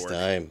paperwork. It takes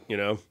time. You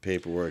know,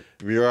 paperwork,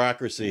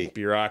 bureaucracy.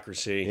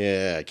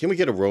 Yeah. Can we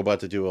get a robot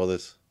to do all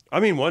this? I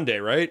mean, one day,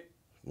 right?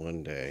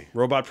 One day.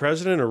 Robot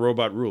president or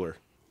robot ruler?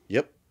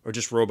 Yep. Or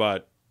just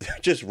robot?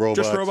 Just robot.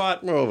 Just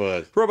robot?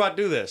 Robot,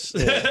 do this.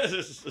 Yeah.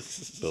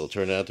 It'll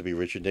turn out to be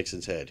Richard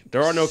Nixon's head.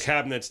 There are no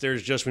cabinets.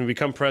 There's just, when we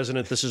become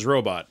president, this is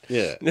robot.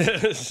 Yeah.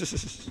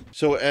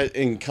 So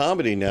in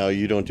comedy now,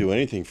 you don't do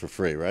anything for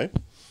free, right?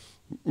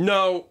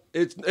 No,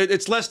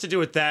 it's less to do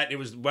with that. It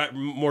was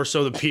more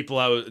so the people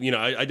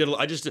I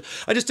just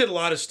did a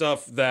lot of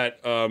stuff that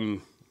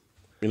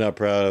you're not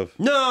proud of.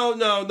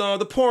 No.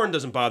 The porn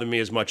doesn't bother me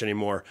as much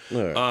anymore.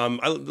 Right.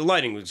 The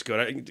lighting was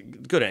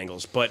good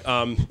angles, but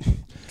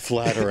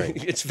flattering.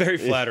 It's very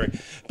flattering.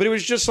 But it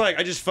was just like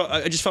I just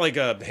felt like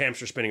a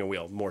hamster spinning a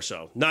wheel, more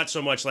so. Not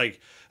so much like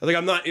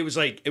I'm not. It was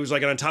like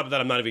on top of that,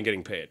 I'm not even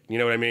getting paid. You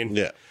know what I mean?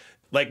 Yeah.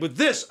 Like with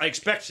this, I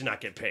expect to not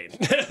get paid.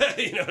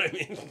 You know what I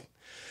mean?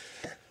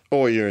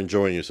 Or you're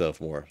enjoying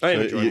yourself more. I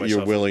am enjoying myself.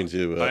 You're willing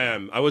to. I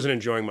am. I wasn't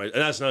enjoying and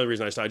that's another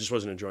reason I started. I just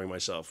wasn't enjoying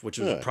myself, which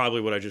was probably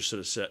what I just should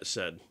have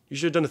said. You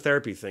should have done a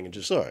therapy thing and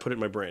just put it in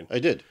my brain. I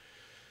did.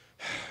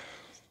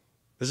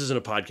 This isn't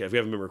a podcast. We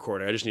haven't been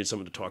recording. I just need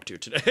someone to talk to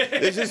today.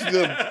 This is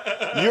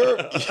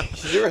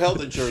your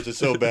health insurance is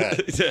so bad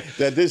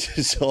that this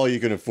is all you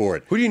can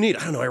afford. Who do you need?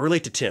 I don't know. I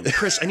relate to Tim.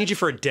 Chris, I need you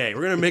for a day.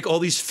 We're gonna make all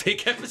these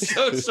fake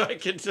episodes so I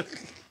can.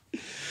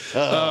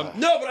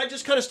 No, but I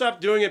just kind of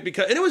stopped doing it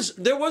because, and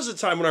there was a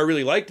time when I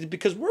really liked it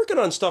because working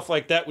on stuff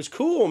like that was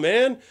cool,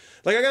 man.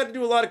 Like I got to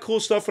do a lot of cool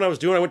stuff when I was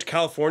doing. I went to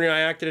California, I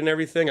acted and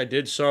everything. I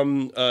did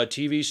some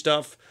TV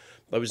stuff,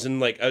 I was in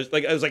like I was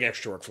like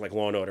extra work for like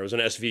Law and Order. I was in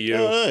SVU.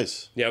 Oh,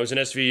 nice. Yeah, I was in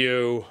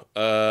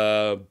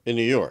SVU. In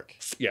New York.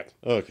 Yeah.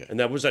 Okay. And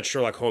that was that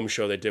Sherlock Holmes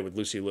show they did with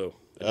Lucy Liu.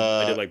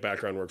 I did like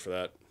background work for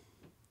that.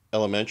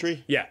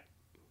 Elementary? Yeah.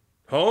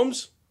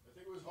 Holmes? I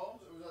think it was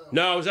Holmes. Or was that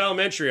No, it was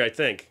elementary, I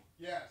think.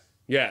 Yes.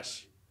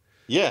 Yes.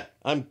 Yeah,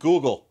 I'm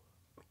Google.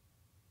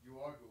 You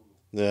are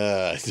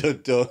Google.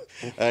 Don't.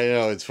 I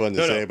know it's fun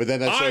to say, but then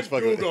that starts I'm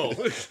fucking. Google.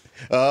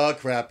 Oh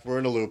crap, we're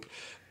in a loop.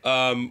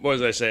 What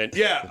was I saying?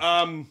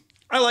 Yeah.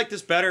 I like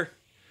this better.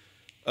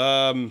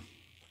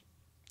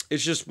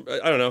 It's just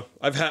I don't know.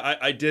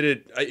 I did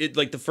it.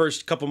 Like the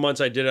first couple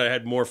months I did it, I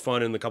had more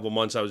fun in the couple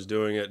months I was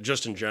doing it,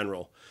 just in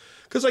general.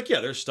 Because like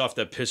there's stuff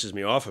that pisses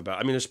me off about.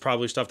 I mean, there's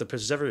probably stuff that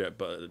pisses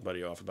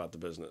everybody off about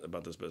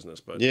this business.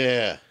 But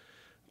Yeah.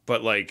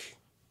 But like.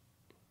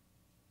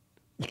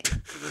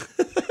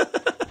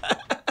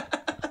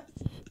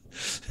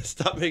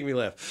 Stop making me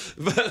laugh.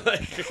 But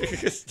like,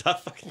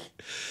 stop fucking.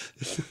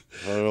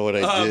 I don't know what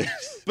I did.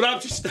 But I'm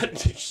just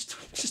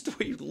the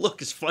way you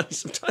look is funny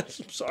sometimes.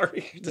 I'm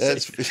sorry.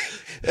 That's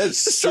It's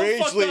so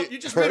fucked strangely. up. You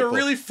just made a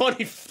really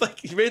funny,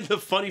 like you made the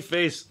funny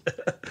face.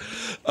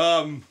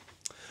 I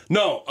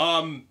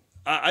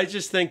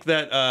just think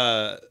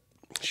that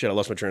shit. I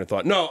lost my train of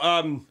thought. No,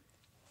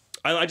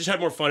 I just had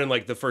more fun in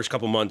like the first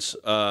couple months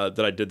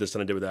that I did this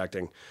than I did with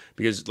acting,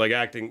 because like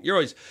acting, you're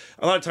always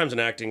a lot of times in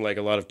acting, like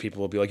a lot of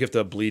people will be like, you have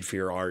to bleed for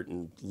your art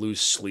and lose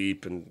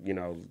sleep and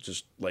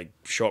just like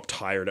show up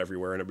tired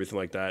everywhere and everything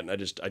like that. And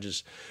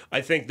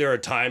I think there are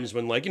times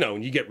when like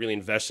when you get really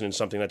invested in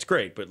something, that's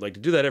great, but like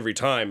to do that every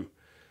time,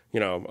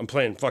 I'm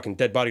playing fucking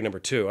Dead Body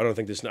 #2.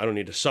 I don't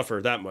need to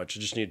suffer that much. I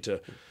just need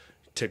to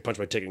punch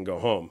my ticket and go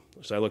home.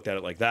 So I looked at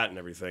it like that and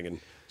everything. And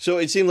So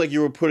it seemed like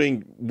you were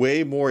putting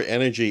way more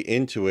energy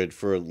into it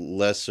for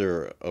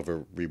lesser of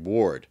a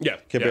reward. Yeah,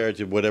 Compared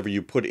to whatever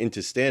you put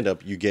into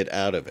stand-up, you get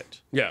out of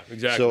it. yeah,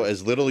 exactly. So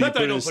as little Not you that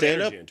I put don't into put energy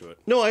stand-up. into it.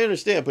 No, I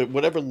understand, but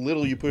whatever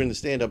little you put into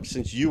stand-up,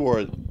 since you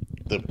are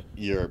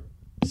your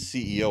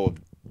CEO of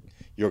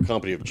your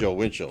company of Joe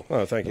Winchell.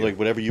 Oh, thank you. Like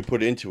whatever you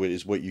put into it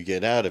is what you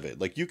get out of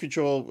it. Like you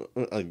control.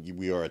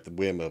 We are at the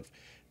whim of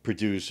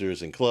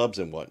producers and clubs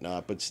and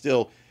whatnot, but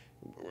still.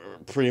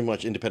 Pretty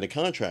much independent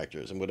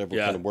contractors, and whatever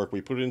kind of work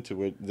we put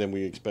into it, then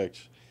we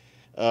expect.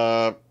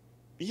 Yeah,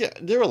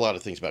 there are a lot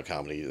of things about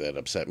comedy that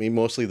upset me.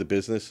 Mostly the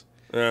business.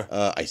 Yeah.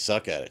 I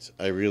suck at it.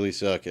 I really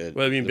suck at.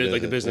 Well, I mean,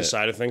 like the business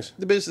side of things.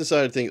 The business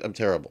side of things, I'm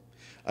terrible.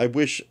 I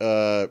wish.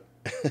 I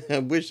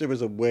wish there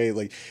was a way,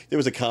 like there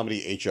was a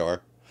comedy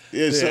HR.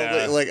 Yeah.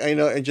 So, like I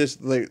know, and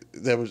just like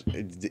that was.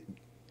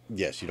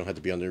 Yes, you don't have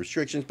to be under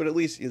restrictions, but at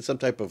least in some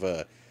type of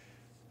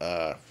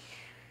a.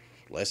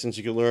 Lessons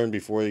you can learn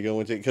before you go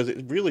into it, because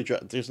it really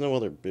there's no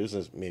other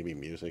business, maybe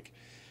music,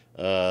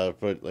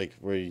 but like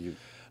where you.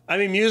 I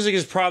mean, music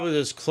is probably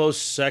this close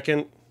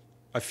second.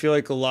 I feel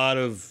like a lot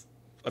of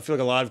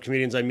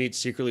comedians I meet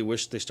secretly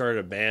wish they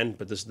started a band,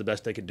 but this is the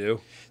best they could do.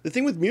 The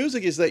thing with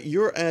music is that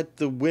you're at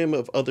the whim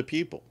of other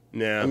people.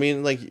 Yeah. I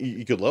mean, like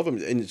you could love them,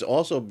 and it's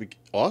also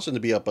awesome to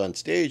be up on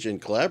stage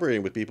and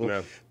collaborating with people.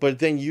 Yeah. But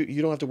then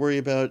you don't have to worry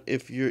about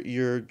if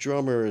your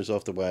drummer is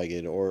off the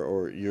wagon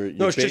or your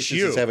bassist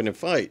is having a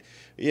fight.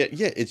 Yeah,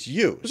 it's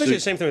you. It's actually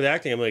the same thing with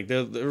acting. I'm like,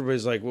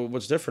 everybody's like, well,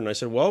 what's different? I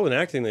said, well, in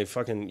acting, they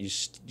fucking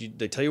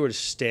they tell you where to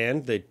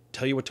stand, they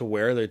tell you what to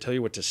wear, they tell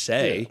you what to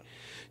say.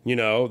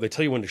 Yeah. They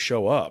tell you when to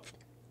show up.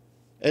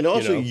 And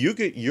also,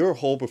 your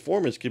whole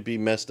performance could be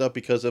messed up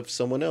because of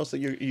someone else that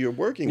you're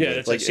working with. Yeah,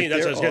 that's what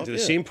I was getting to. The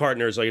scene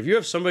partners, like if you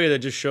have somebody that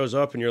just shows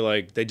up and you're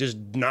like, they just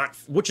not,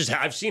 which is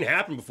I've seen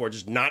happen before,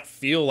 just not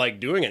feel like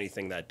doing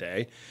anything that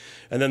day,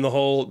 and then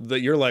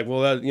you're like, well,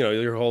 that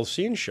your whole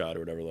scene shot or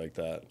whatever like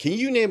that. Can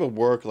you name a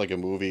work like a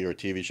movie or a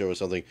TV show or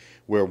something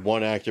where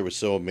one actor was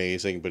so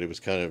amazing, but it was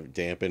kind of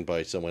dampened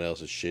by someone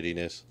else's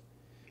shittiness?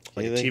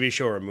 Like a TV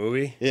show or a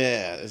movie?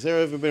 Yeah. Has there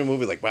ever been a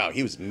movie like, wow,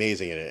 he was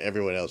amazing in it,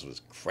 everyone else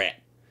was crap?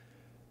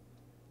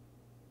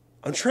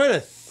 I'm trying to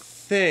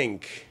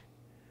think,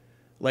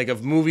 like a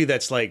movie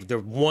that's like the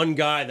one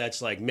guy that's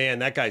like, man,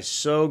 that guy's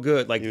so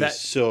good, like he that. Was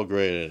so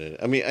great in it.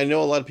 I mean, I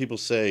know a lot of people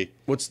say.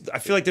 I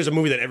feel like there's a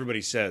movie that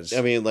everybody says.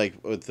 I mean,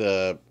 like with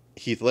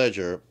Heath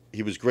Ledger,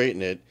 he was great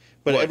in it,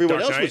 but everyone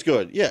Dark else Knight? Was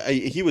good. Yeah,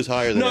 he was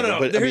higher than everyone.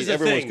 But I mean,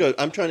 everyone was good.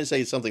 I'm trying to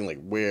say something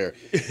like where,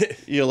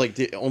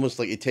 almost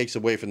like it takes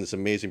away from this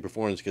amazing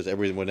performance because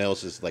everyone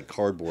else is like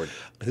cardboard.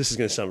 This is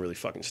going to sound really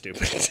fucking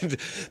stupid.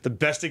 The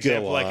best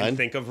example I can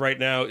think of right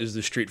now is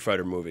the Street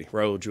Fighter movie,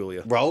 Raul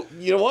Julia. Well,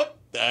 you know what?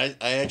 I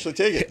actually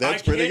take it.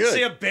 That's pretty good. I can't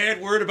say a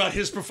bad word about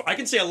his performance. I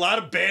can say a lot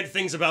of bad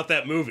things about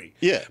that movie.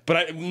 Yeah.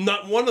 But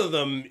not one of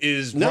them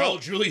is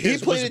Raul Julia. He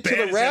played it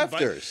to the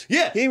rafters.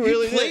 Yeah. He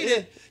really played did.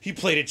 it. He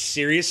played it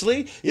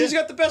seriously. Yeah. He's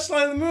got the best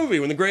line in the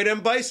movie. When the great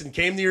M. Bison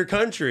came to your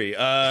country,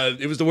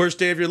 it was the worst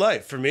day of your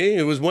life. For me,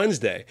 it was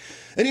Wednesday.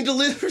 And he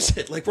delivers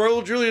it like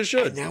Raul Julia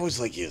should. And that was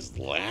like his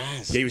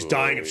last. Yeah, he was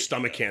dying of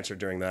stomach cancer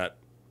during that.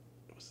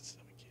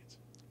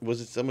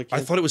 Was it stomach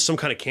cancer? I thought it was some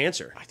kind of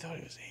cancer. I thought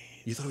it was AIDS.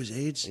 You thought it was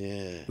AIDS?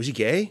 Yeah. Was he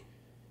gay?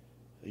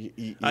 You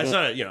It's don't,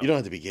 not, you know. You don't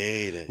have to be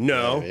gay.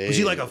 No. Yeah, Was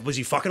he like was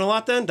he fucking a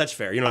lot then? That's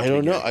fair. You don't have I to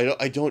don't be know. gay.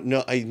 I don't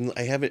know.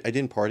 I haven't. I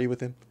didn't party with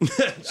him. I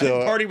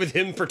didn't party with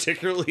him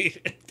particularly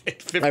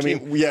at 15. I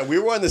mean, yeah, we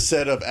were on the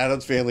set of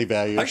Adam's Family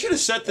Values. I should have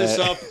set this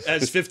up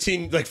as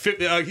 15,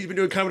 he's been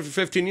doing comedy for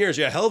 15 years.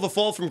 Yeah, hell of a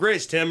fall from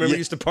grace, Tim. Remember, he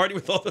used to party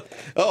with all the...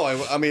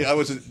 Oh, I mean, I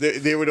was.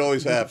 They would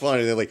always have fun,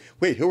 and they're like,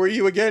 "Wait, who are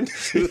you again?"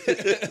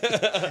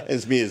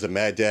 It's me as a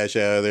mad dash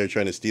out of there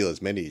trying to steal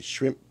as many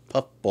shrimp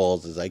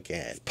puffballs as I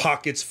can.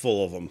 Pockets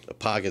full of them.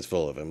 Pockets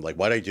full of them. Like,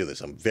 why'd I do this?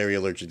 I'm very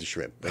allergic to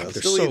shrimp. But I'll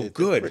They're still so eat it.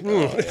 good.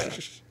 Oh, yeah.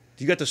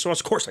 You got the sauce?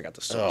 Of course I got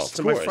the sauce. Oh, It's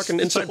of in my course. fucking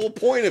That's inside... the whole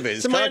point of it.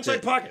 It's in my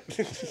inside pocket.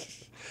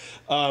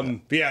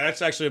 But yeah,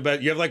 that's actually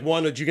about... You have like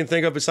one that you can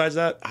think of besides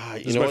that?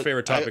 This is my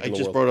favorite topic I in the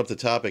just world. brought up the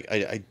topic.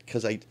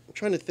 Because I'm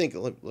trying to think.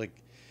 Like,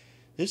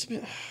 there's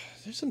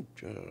some.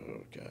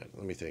 Oh God,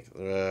 let me think.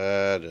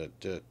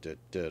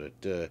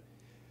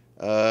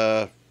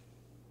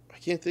 I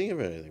can't think of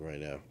anything right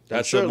now.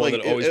 That's the one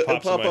that always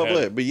pops in my head.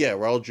 later. But yeah,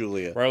 Raul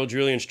Julia. Raul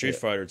Julia and Street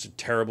Fighter. It's a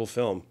terrible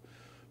film.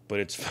 But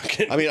it's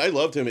fucking... I mean, I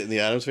loved him in the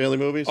Addams Family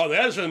movies. Oh, the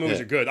Addams Family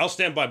movies are good. I'll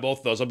stand by both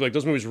of those. I'll be like,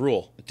 those movies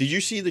rule. Did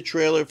you see the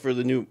trailer for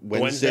the new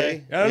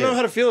Wednesday? I don't know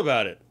how to feel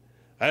about it.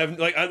 I have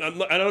like I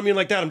don't mean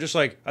like that. I'm just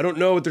like I don't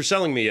know what they're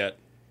selling me yet.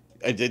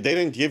 They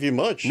didn't give you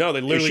much. No,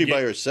 they literally Is she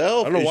by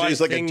herself? I don't know why It's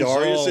like a things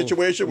Daria all-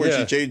 situation where Yeah.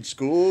 she changed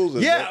schools.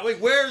 And Yeah, like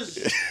where's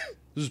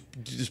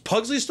is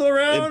Pugsley still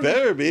around? it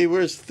better be.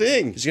 Where's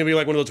Thing? It's gonna be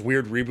like one of those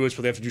weird reboots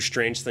where they have to do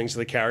strange things to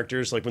the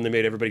characters, like when they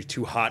made everybody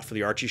too hot for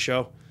the Archie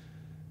show.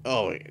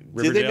 Oh, did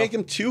Riverdale? they make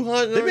him too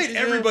hot? They made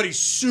everybody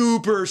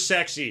super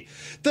sexy.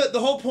 The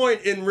whole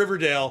point in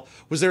Riverdale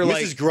was they're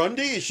like, Mrs.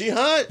 Grundy, is she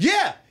hot?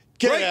 yeah,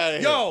 Get right? outta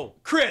here. Yo,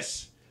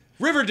 Chris,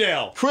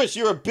 Riverdale. Chris,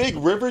 you're a big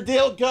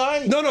Riverdale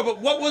guy. No, but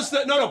what was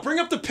the? No, bring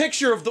up the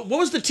picture of the. What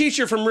was the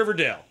teacher from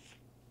Riverdale?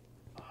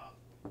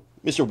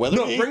 Mr.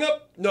 Weatherby. No, bring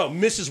up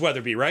Mrs.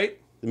 Weatherby, right?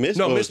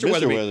 Mr.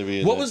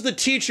 Weatherby. What was the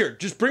teacher?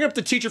 Just bring up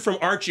the teacher from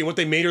Archie and what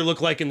they made her look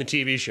like in the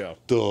TV show.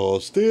 Duh,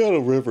 stay out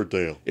of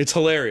Riverdale. It's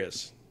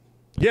hilarious.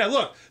 Yeah,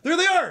 look, there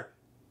they are.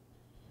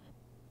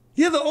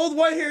 Yeah, the old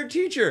white-haired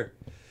teacher.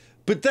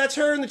 But that's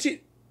her in the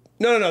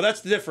No,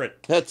 that's different.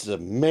 That's a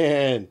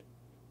man.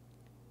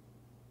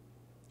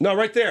 No,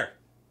 right there.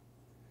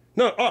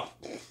 No,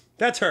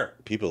 that's her.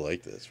 People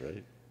like this,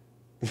 right?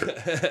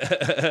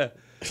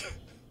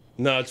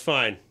 No, it's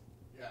fine.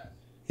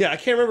 Yeah, I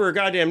can't remember her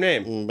goddamn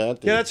name. Yeah,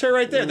 that's her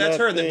right there. That's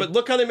her. But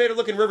look how they made her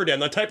look in Riverdale.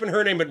 Now type in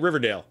her name at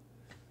Riverdale.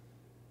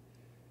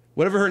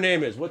 Whatever her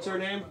name is. What's her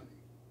name?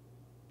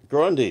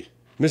 Grundy.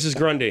 Mrs.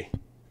 Grundy.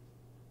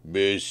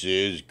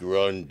 Mrs.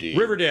 Grundy.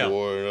 Riverdale.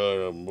 Born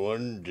on a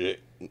Monday.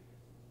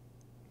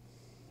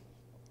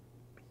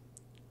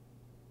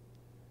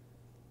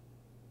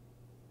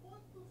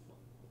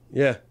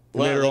 Yeah. They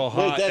made her all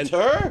hot. Wait, that's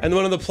her? And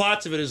one of the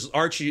plots of it is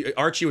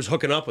Archie was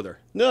hooking up with her.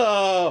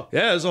 No.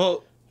 Yeah, it was a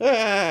whole...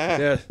 Ah.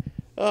 Yeah.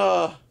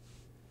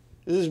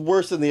 This is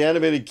worse than the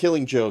animated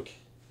Killing Joke.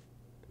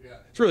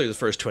 It's really the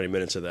first 20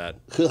 minutes of that.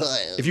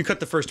 If you cut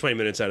the first 20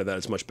 minutes out of that,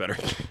 it's much better.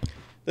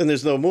 Then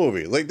there's no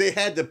movie. Like, they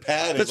had to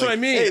pad it. That's like, what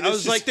I mean. hey, I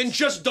was like, then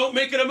just don't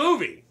make it a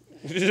movie.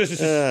 Because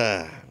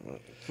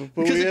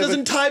it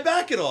doesn't tie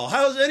back at all.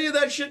 How does any of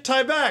that shit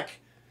tie back?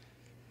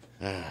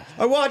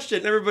 I watched it,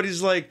 and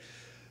everybody's like,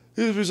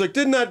 it was like,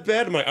 didn't that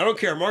bad? I'm like, I don't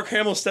care. Mark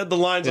Hamill said the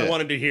lines I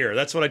wanted to hear.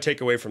 That's what I take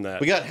away from that.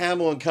 We got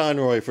Hamill and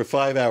Conroy for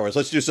 5 hours.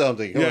 Let's do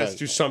something. Come on. Let's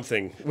do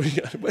something.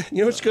 You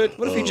know what's good?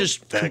 What if he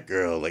just... That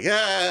girl, like,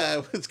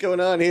 what's going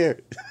on here?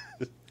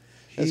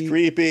 That's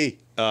creepy.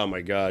 Oh,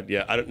 my God.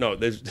 Yeah, I don't know.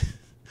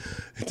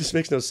 It just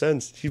makes no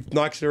sense. He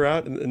knocks her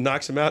out and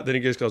knocks him out. Then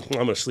he just goes, I'm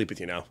going to sleep with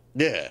you now.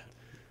 Yeah.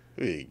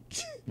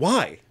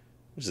 Why?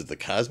 Was it the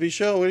Cosby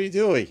Show? What are you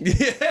doing?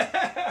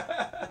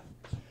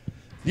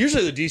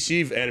 Usually the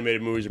DC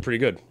animated movies are pretty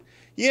good.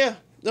 Yeah.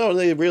 No,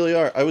 they really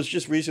are. I was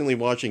just recently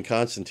watching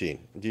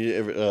Constantine. Do you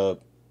ever...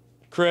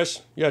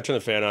 Chris, you gotta turn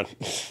the fan on.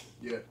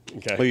 Yeah.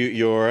 Okay. Are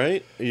you all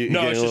right? You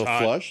No, getting it's a just little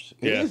hot. flushed?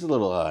 Yeah. It is a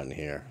little hot in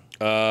here.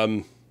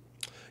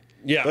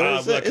 Yeah,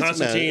 But it's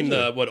Constantine,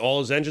 mad, all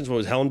his engines, what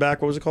was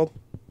Hellenbach? What was it called?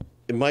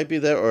 It might be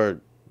that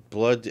or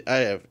Blood...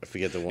 I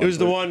forget the one. It was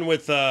the one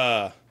with,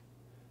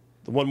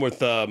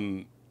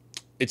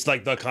 it's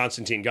like the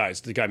Constantine guy. It's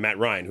the guy Matt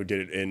Ryan who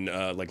did it in,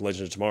 like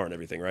Legends of Tomorrow and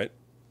everything, right?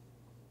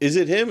 Is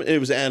it him? It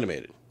was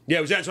animated. Yeah,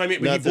 it was that. So I mean,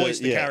 he Not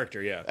voiced the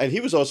character, yeah. And he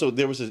was also...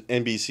 There was an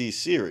NBC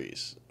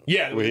series.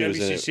 Yeah, it was where an he was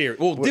in NBC it. series.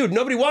 Well, dude,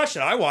 nobody watched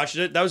it. I watched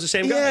it. That was the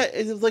same guy. Yeah,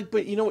 it was like,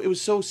 but you know, it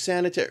was so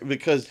sanitary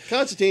because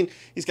Constantine,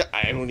 he's got.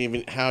 I don't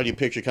even. How do you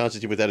picture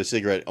Constantine without a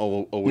cigarette?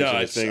 Always in No,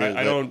 his fingers.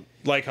 I don't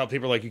like how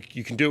people are like,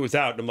 you can do it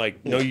without. And I'm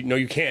like, no,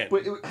 you can't.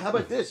 But how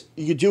about this?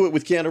 You could do it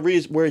with Keanu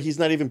Reeves, where he's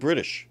not even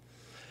British.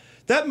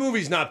 That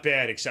movie's not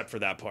bad except for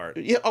that part.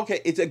 Yeah,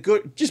 okay, it's a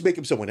good. Just make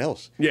him someone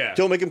else. Yeah.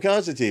 Don't make him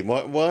Constantine.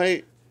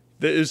 Why?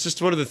 It's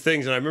just one of the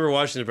things, and I remember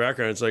watching the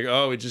background. It's like,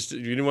 oh, you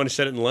didn't want to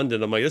set it in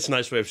London. I'm like, that's a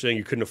nice way of saying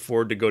you couldn't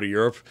afford to go to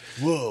Europe.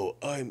 Whoa,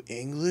 I'm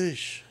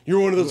English. You're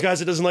one of those guys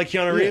that doesn't like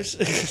Keanu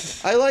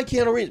Reeves. I like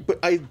Keanu Reeves, but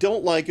I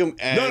don't like him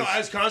as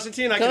as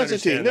Constantine. I can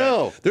understand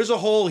that. There's a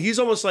whole. He's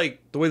almost like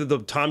the way that the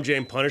Tom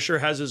Jane Punisher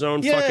has his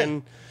own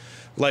fucking.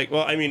 Like,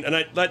 well, I mean,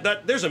 and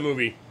there's a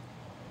movie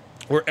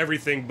where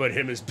everything but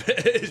him is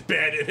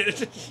bad in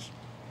it.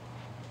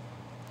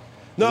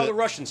 No, the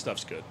Russian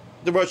stuff's good.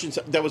 The Russian,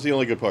 that was the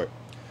only good part.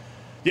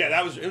 Yeah,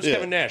 it was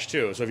Kevin Nash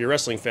too. So if you're a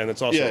wrestling fan,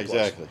 that's also a plus.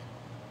 Exactly.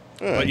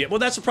 Right. But yeah, well,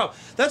 that's the problem.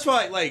 That's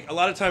why, like, a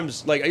lot of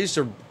times, like,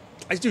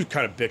 I do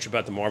kind of bitch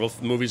about the Marvel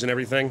movies and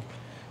everything,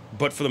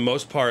 but for the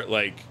most part,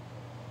 like,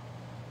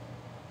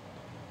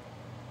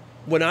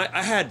 when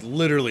I had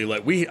literally,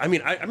 like, I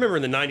remember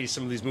in the 90s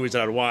some of these movies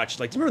that I'd watch.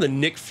 Like, do you remember the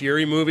Nick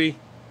Fury movie?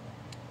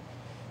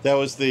 That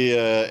was the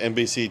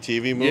NBC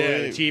TV movie? Yeah,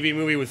 the TV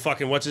movie with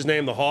fucking, what's his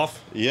name, the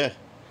Hoff? Yeah.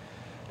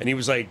 And he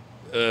was like...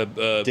 David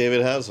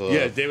Hasselhoff.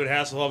 Yeah, David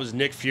Hasselhoff was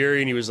Nick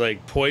Fury, and he was,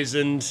 like,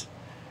 poisoned.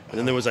 And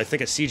then there was, I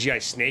think, a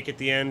CGI snake at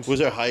the end. Was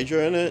there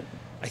Hydra in it?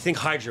 I think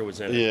Hydra was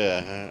in it.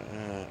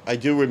 Yeah, I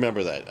do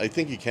remember that. I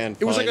think you can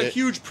find it. It was like a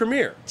huge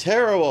premiere.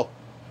 Terrible.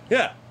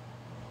 Yeah.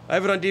 I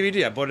have it on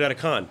DVD. I bought it at a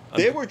con.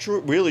 They were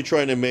really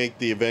trying to make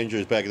the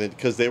Avengers back then,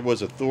 because there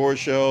was a Thor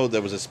show,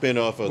 there was a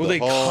spin-off of the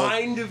Hulk. Well, they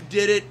kind of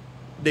did it.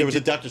 There was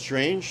a Doctor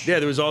Strange. Yeah,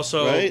 there was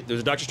also... Right? There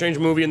was a Doctor Strange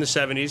movie in the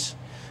 70s.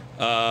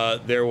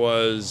 There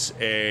was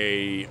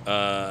a...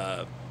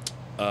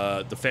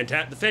 the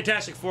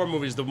Fantastic Four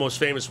movie is the most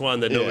famous one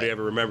that nobody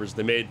ever remembers.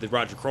 They made the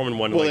Roger Corman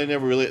one. Well, they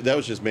never really... That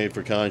was just made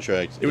for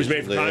contract. It was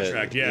made for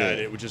contract, yeah.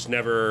 And it was just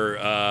never...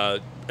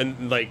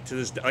 and, like, to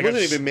this... Like, it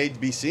wasn't even made to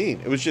be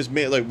seen. It was just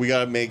made, like, we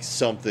got to make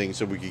something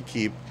so we could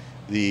keep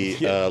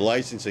the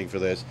licensing for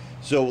this.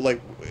 So, like,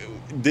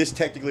 this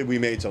technically we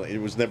made something. It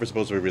was never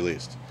supposed to be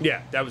released.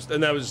 Yeah, that was...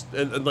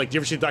 And, like, do you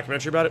ever see the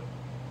documentary about it?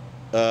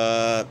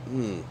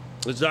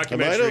 There's a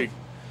documentary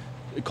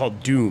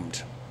called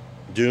Doomed.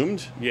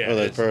 Doomed? Yeah. Oh,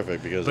 that's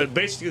perfect because. But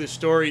basically, the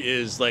story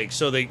is like,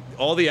 so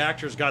all the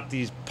actors got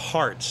these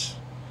parts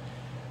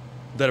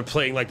that are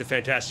playing like the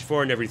Fantastic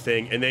Four and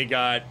everything, and they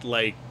got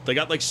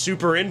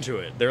super into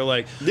it. They're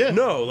like,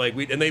 no, like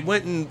and they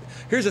went and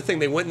here's the thing,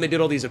 they went and they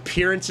did all these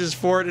appearances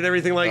for it and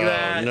everything like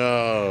that.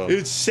 No,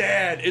 it's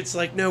sad. It's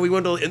like, no, we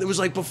went to, and it was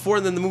like before,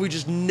 and then the movie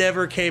just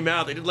never came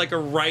out. They did like a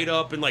write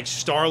up in like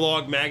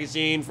Starlog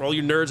magazine for all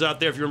you nerds out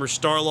there. If you remember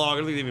Starlog, I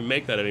don't think they even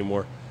make that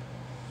anymore.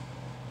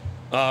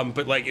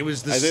 But like it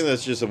was this. I think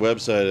that's just a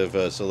website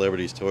of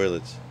celebrities'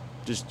 toilets.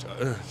 Just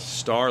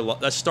that's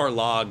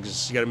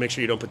Starlogs. You got to make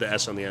sure you don't put the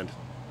S on the end.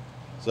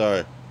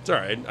 Sorry. It's all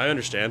right. I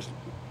understand.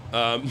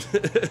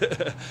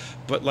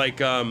 But like,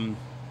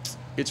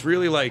 it's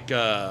really like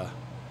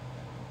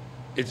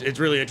it's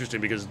really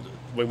interesting because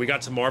when we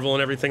got to Marvel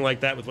and everything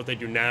like that with what they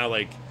do now,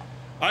 like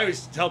I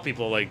always tell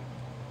people like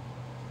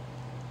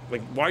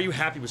why are you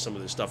happy with some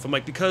of this stuff? I'm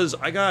like, because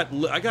I got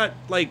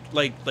like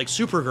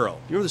Supergirl.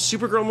 You remember the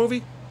Supergirl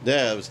movie?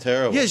 Yeah, it was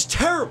terrible. Yeah, it's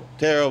terrible.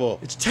 Terrible.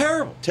 It's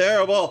terrible.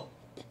 Terrible.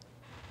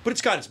 But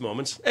it's got its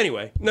moments.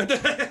 Anyway.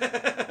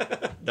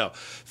 No.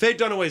 Faye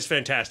Dunaway's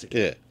fantastic.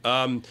 Yeah.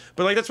 But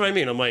like that's what I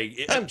mean. I'm like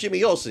I'm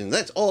Jimmy Olsen.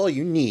 That's all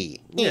you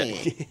need. Yeah.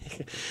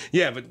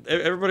 Yeah, but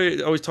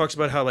everybody always talks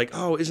about how like,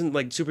 oh, isn't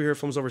like superhero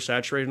films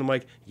oversaturated? And I'm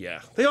like,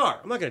 yeah, they are.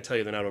 I'm not going to tell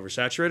you they're not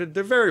oversaturated.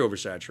 They're very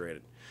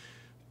oversaturated.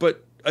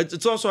 But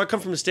it's also, I come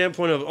from the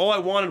standpoint of, all I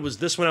wanted was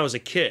this when I was a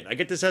kid. I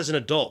get this as an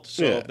adult.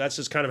 So that's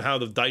just kind of how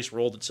the dice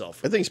rolled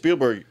itself. I think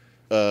Spielberg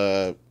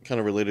kind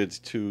of related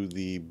to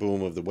the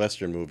boom of the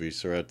Western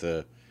movies throughout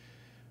the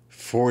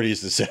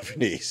 40s to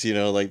 70s, you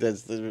know, like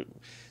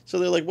so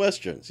they're like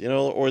Westerns, you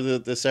know, or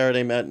the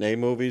Saturday matinee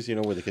movies, you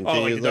know, where they continue.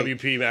 Oh, like the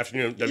WP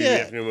afternoon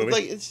movie?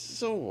 Like, it's,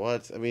 so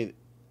what? I mean,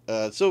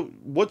 so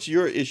what's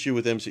your issue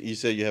with them? You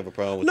say you have a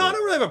problem with No, I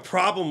don't really have a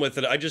problem with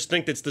it. I just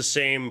think it's the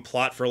same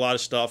plot for a lot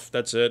of stuff.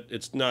 That's it.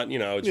 It's not, you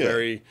know, it's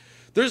very...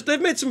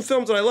 They've made some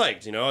films that I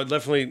liked, you know. I've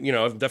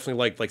definitely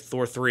liked like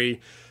Thor 3.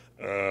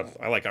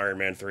 I like Iron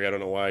Man 3. I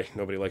don't know why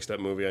nobody likes that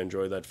movie. I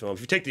enjoyed that film.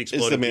 If you take the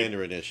exploding... It's the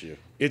Mandarin issue.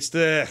 It's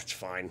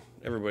fine.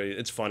 Everybody,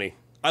 it's funny.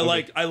 I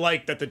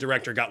like that the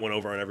director got one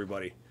over on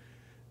everybody.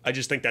 I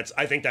think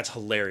that's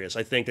hilarious.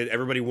 I think that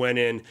everybody went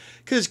in...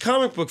 Because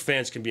comic book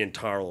fans can be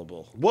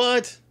intolerable.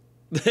 What?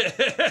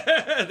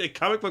 The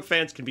comic book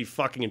fans can be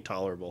fucking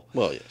intolerable.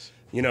 Well, yes.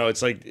 You know,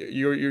 it's like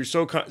you're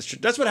so...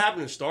 That's what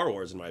happened in Star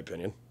Wars, in my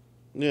opinion.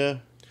 Yeah.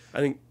 I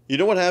think... You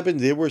know what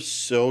happened? They were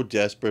so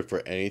desperate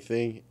for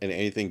anything and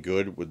anything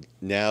good.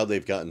 Now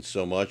they've gotten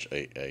so much.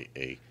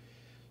 Do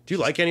you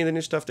like any of the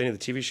new stuff? Any of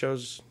the TV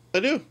shows?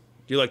 I do. Do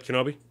you like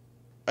Kenobi?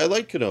 I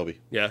like Kenobi.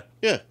 Yeah.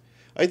 Yeah.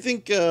 I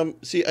think,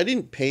 see, I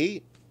didn't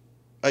pay.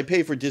 I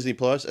pay for Disney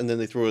Plus, and then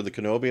they throw in the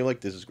Kenobi. I'm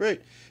like, this is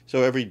great.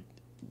 So every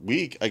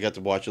week, I got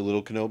to watch a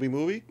little Kenobi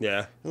movie.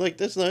 Yeah. I'm like,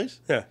 that's nice.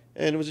 Yeah.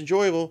 And it was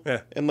enjoyable.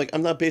 Yeah. And like,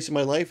 I'm not basing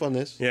my life on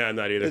this. Yeah, I'm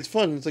not either. It's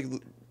fun. It's like...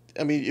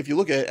 I mean, if you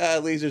look at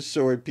it, laser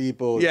sword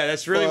people. Yeah,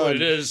 that's really what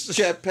it is.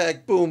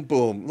 Jetpack, boom,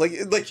 boom. Like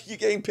you're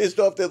getting pissed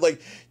off that like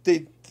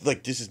they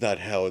like this is not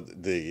how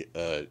the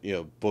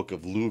Book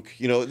of Luke.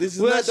 This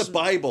is not the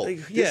Bible.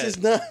 This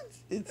is not.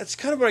 That's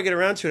kind of what I get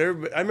around to.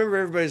 I remember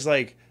everybody's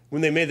like,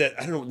 when they made that,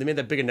 I don't know, they made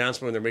that big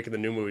announcement when they're making the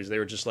new movies. They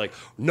were just like,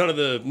 none of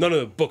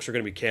the books are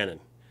going to be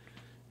canon,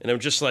 and I'm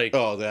just like,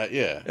 oh, that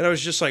yeah. And I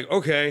was just like,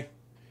 okay.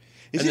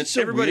 Is it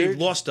so everybody weird?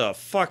 lost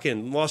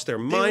their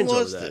minds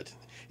over that.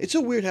 It's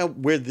so weird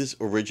where this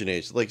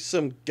originates. Like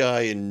some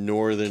guy in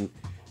Northern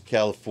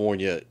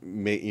California,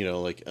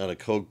 like on a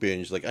coke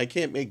binge, like I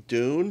can't make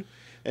Dune.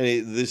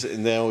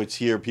 And now it's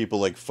here. People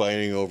like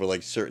fighting over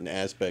like certain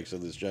aspects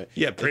of this giant.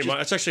 Yeah, pretty much.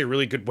 That's actually a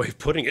really good way of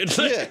putting it.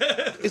 Yeah,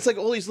 it's like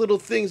all these little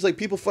things, like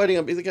people fighting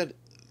on.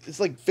 It's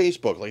like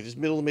Facebook, like these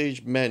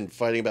middle-aged men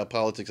fighting about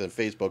politics on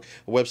Facebook.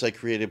 A website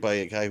created by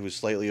a guy who's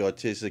slightly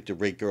autistic to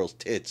rate girls'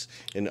 tits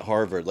in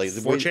Harvard. Like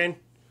 4chan?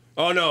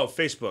 Oh no,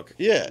 Facebook.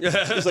 Yeah,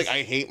 it's like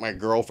I hate my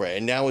girlfriend,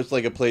 and now it's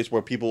like a place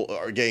where people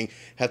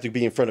have to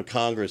be in front of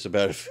Congress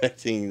about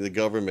affecting the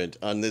government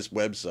on this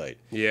website.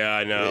 Yeah,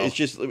 I know. It's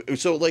just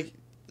so like.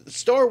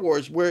 Star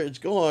Wars, where it's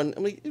gone, I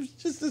mean, it was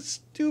just a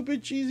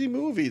stupid, cheesy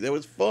movie that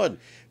was fun,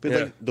 but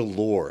like the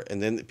lore,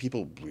 and then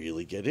people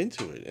really get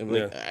into it, and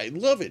like, I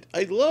love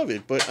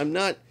it, but I'm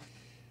not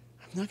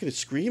going to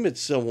scream at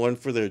someone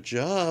for their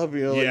job,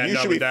 like, you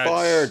should be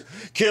fired,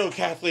 kill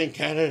Kathleen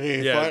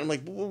Kennedy. Yeah. I'm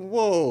like,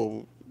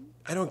 whoa.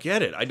 I don't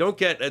get it. I don't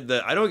get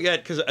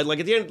because like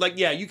at the end, like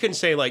you can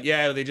say like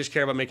they just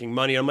care about making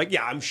money. I'm like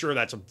I'm sure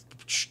that's a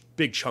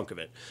big chunk of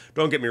it.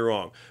 Don't get me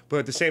wrong, but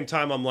at the same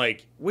time, I'm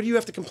like, what do you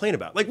have to complain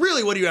about? Like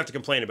really, what do you have to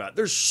complain about?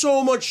 There's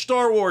so much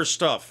Star Wars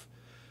stuff,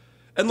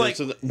 and like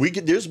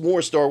there's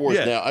more Star Wars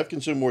now. I've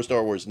consumed more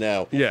Star Wars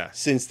now.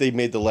 Since they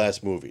made the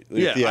last movie.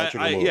 The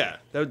theatrical movie.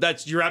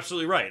 That's you're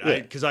absolutely right.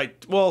 Because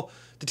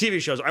the TV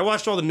shows I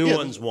watched all the new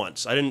ones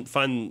once. I didn't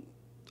find.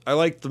 I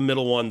like the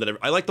middle one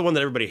I like the one that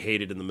everybody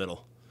hated in the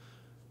middle.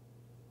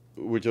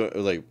 We're doing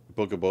like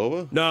Book of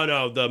Boba?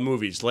 No, the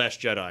movies.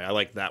 Last Jedi. I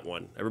like that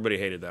one. Everybody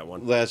hated that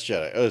one. Last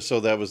Jedi. Oh, so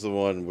that was the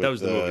one with that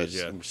was the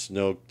movies,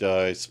 Snoke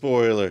died.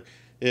 Spoiler.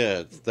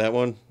 Yeah, that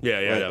one? Yeah,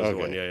 right? That was the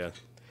one. Yeah.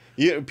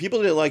 Yeah,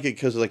 people didn't like it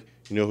because like,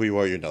 you know who you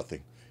are, you're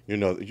nothing.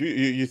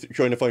 You're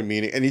trying to find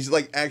meaning. And he's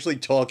like actually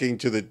talking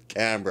to the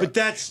camera. But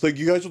that's like,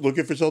 you guys are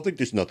looking for something?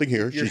 There's nothing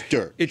here. She's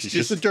dirt. She's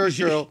just a dirt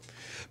girl.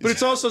 But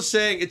it's also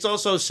saying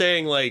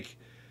like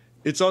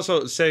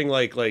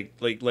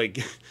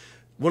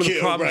one of the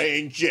problems.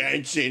 Ryan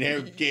Johnson, how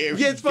dare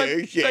yeah, it's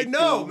I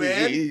know,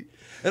 man.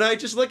 And I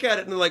just look at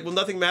it and they're like, well,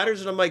 nothing matters,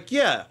 and I'm like,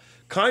 yeah,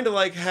 kind of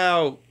like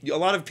how a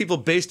lot of people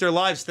base their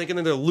lives thinking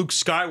that they're Luke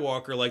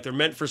Skywalker, like they're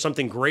meant for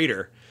something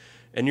greater,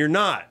 and you're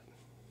not.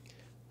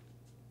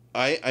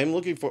 I'm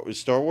looking for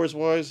Star Wars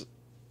wise.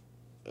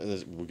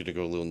 And we're gonna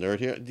go a little nerd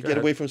here. To get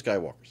away from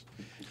Skywalkers.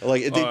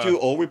 Like they do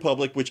Old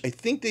Republic, which I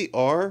think they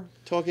are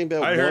talking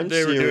about. I heard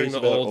they were doing the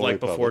old like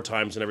Republic. before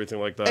times and everything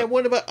like that. And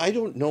what about? I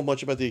don't know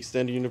much about the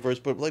extended universe,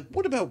 but like,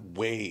 what about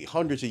way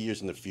hundreds of years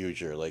in the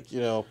future? Like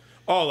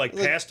Oh, like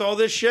past all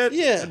this shit?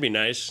 Yeah, that'd be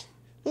nice.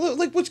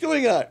 Like, what's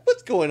going on?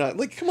 What's going on?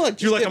 Like, come on,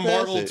 do like a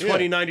Marvel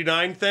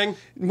 2099 thing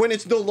when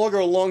it's no longer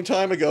a long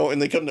time ago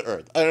and they come to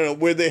Earth. I don't know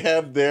where they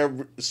have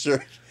their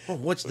search. Oh,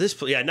 what's this?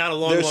 Yeah, not a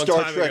long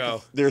time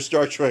ago. There's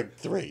Star Trek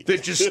 3.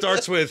 It just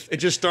starts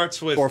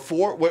with. Or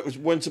 4.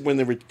 When's when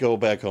they go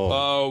back home?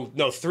 Oh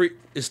no, 3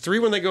 is 3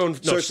 when they go. No,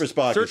 Search for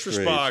Spock. Search for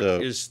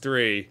Spock is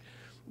 3,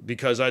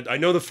 because I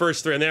know the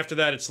first 3, and after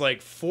that it's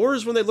like 4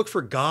 is when they look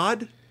for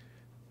God. Is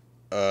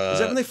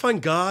that when they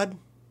find God?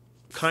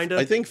 Kind of.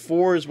 I think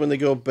 4 is when they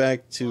go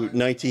back to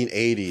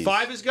 1980s.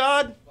 5 is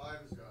God. 5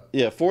 is God.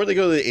 Yeah, 4 they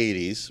go to the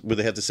 80s where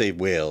they have to save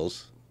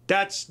whales.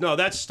 That's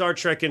Star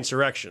Trek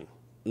Insurrection.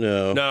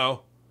 No,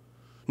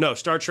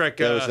 Star Trek.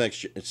 That was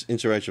next.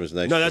 Insurrection was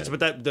next. No,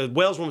 but the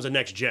whales one was a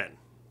next gen.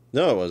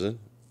 No, it wasn't.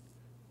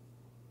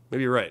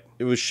 Maybe you're right.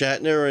 It was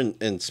Shatner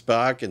and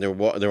Spock, and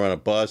they're on a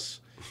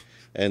bus,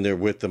 and they're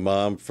with the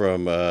mom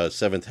from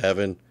Seventh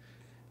Heaven,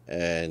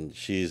 and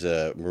she's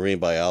a marine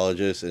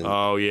biologist. And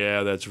oh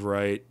yeah, that's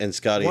right. And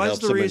Scotty helps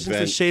them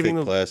invent fake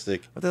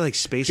plastic. Are they like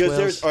space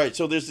whales?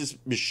 So there's this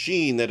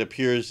machine that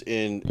appears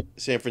in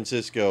San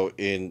Francisco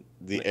in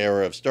the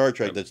era of Star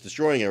Trek that's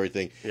destroying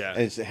everything. Yeah.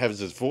 And it has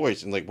this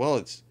voice, and like, well,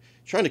 it's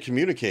trying to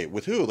communicate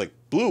with who? Like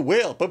blue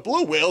whale, but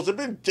blue whales have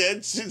been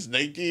dead since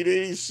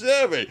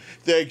 1987.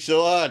 Thanks a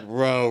lot,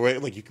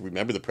 right? Like you can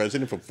remember the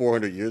president from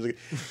 400 years ago,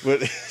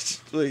 but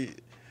it's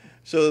like.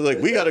 So they're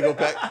like, we got to go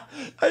back.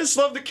 I just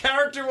love the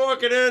character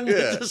walking in.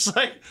 Yeah. Just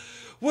like,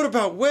 what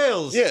about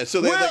whales? Yeah,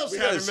 so whales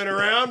haven't been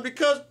around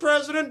because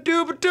President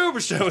Dooba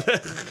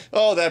Dooba.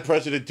 Oh, that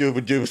President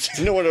Dooba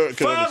Dooba. No one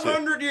could understand.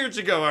 500 years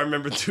ago, I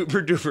remember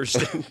Dooba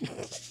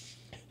Dooba.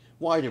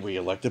 Why did we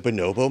elect a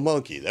bonobo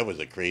monkey? That was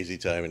a crazy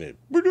time in it.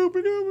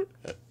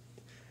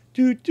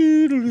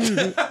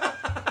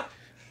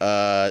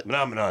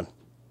 Phenomenon.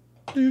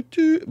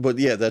 But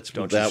yeah, that's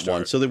that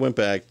one. So they went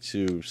back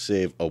to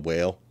save a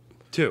whale.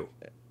 2.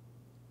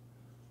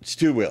 It's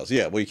 2 whales.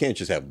 Yeah, well, you can't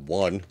just have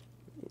one.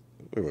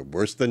 We were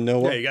worse than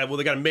Noah. Yeah,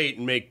 they got to mate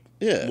and make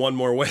one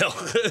more whale.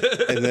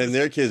 And then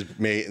their kids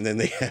mate, and then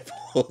they have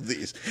all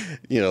these,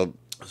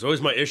 It's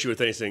always my issue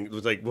with anything. It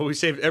was like, well, we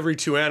saved every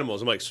 2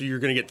 animals. I'm like, so you're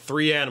going to get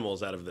 3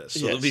 animals out of this.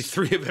 So there'll be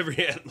 3 of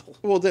every animal.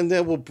 Well, then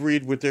that will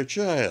breed with their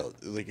child.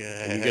 Like, You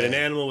get an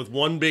animal with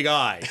 1 big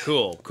eye.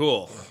 Cool,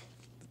 cool.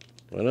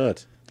 Why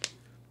not?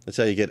 That's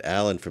how you get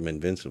Alan from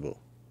Invincible.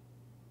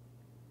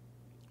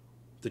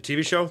 The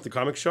TV show? The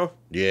comic show?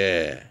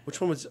 Yeah. Which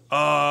one was...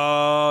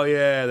 Oh,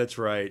 yeah, that's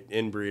right.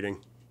 Inbreeding.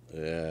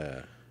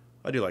 Yeah.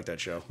 I do like that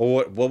show.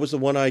 Well, what was the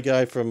one-eyed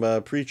guy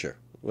from Preacher?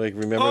 Like,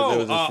 remember there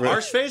was his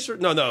friend? Arseface?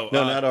 No. No,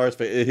 not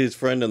Arseface. His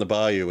friend on the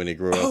bayou when he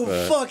grew up.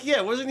 Oh, fuck, yeah.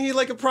 Wasn't he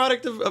like a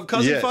product of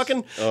cousin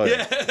fucking? Oh,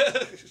 yeah.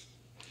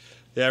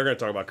 Yeah, we're going to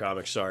talk about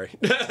comics. Sorry.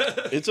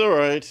 It's all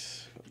right.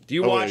 Do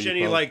you watch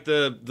any like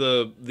the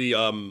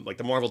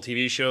Marvel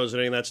TV shows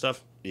and any of that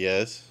stuff?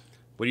 Yes.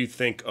 What do you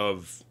think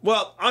of?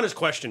 Well, honest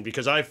question,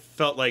 because I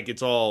felt like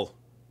it's all,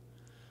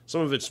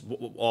 some of it's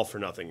all for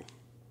nothing.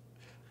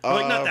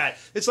 Like not that.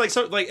 It's like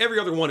every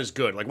other one is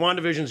good. Like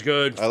WandaVision's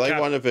good. I like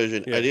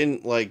WandaVision. Yeah. I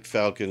didn't like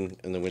Falcon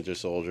and the Winter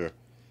Soldier.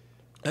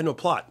 I had no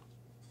plot.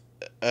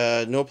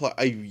 No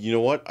plot. You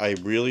know what? I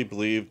really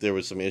believe there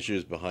was some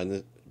issues behind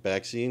the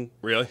vaccine.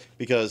 Really?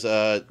 Because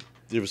there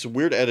was some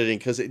weird editing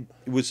because it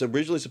was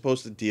originally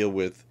supposed to deal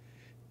with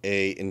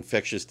a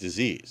infectious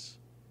disease.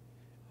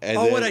 And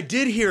what I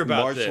did hear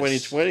about March this.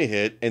 2020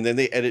 hit, and then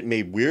they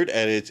made weird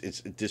edits.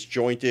 It's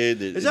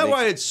disjointed. Is that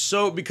why it's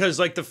so? Because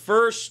like the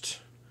first,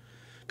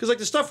 because like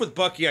the stuff with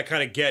Bucky, I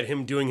kind of get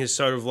him doing his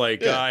sort of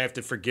like I have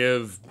to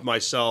forgive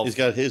myself. He's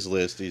got his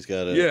list. He's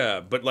got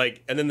a but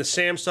like, and then the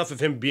Sam stuff of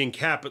him being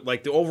Cap, but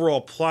like the overall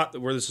plot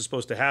where this is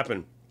supposed to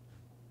happen.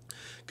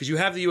 Because you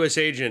have the U.S.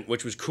 agent,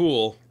 which was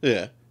cool.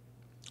 Yeah.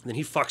 And then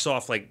he fucks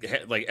off like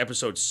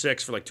episode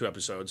 6 for like 2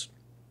 episodes.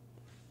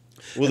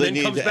 Well, and they then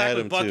need comes to back add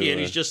with him Bucky, to, and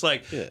he's just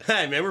like,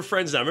 "Hey, man, we're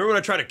friends now. Remember when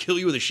I tried to kill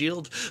you with a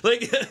shield?"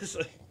 Like, it's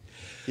like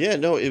yeah,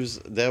 no,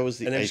 that was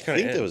the. I think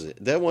ends. that was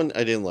it. That one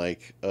I didn't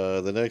like.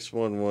 The next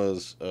one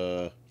was.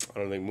 I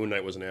don't think Moon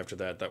Knight wasn't after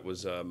that. That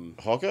was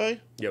Hawkeye.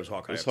 Yeah, it was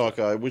Hawkeye. It was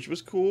Hawkeye, which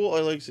was cool. I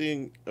like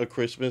seeing a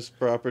Christmas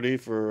property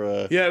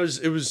for. Yeah,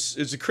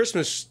 it's a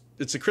Christmas.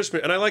 It's a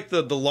Christmas, and I like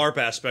the LARP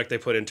aspect they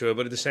put into it.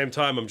 But at the same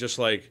time, I'm just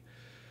like,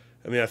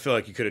 I mean, I feel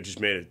like you could have just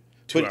made a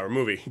 2-hour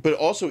movie. But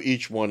also,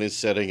 each one is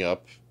setting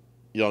up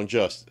Young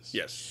Justice.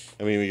 Yes.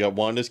 I mean, we got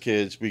Wanda's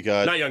kids. We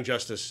got not Young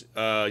Justice.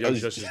 Young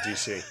Justice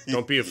DC.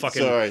 Don't be a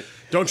fucking. Sorry.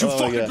 Don't you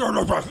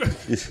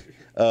fucking.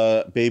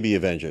 Yeah. Baby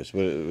Avengers.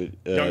 Young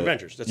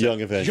Avengers. That's Young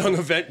it.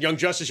 Avengers. Young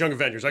Justice. Young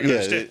Avengers. I can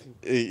understand.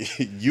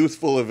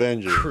 Youthful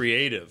Avengers.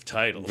 Creative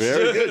titles.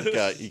 Very good,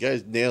 guys. You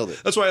guys nailed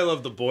it. That's why I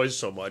love The Boys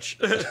so much.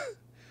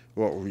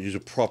 Well, use a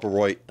proper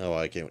right. Oh,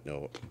 I can't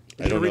know.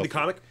 Did you read the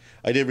comic?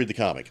 I did read the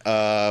comic.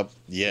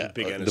 Yeah.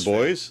 Big The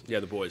Boys? Fan. Yeah,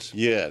 The Boys.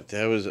 Yeah,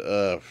 that was.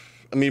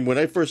 I mean, when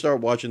I first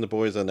started watching The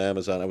Boys on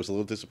Amazon, I was a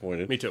little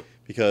disappointed. Me too.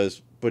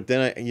 But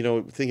then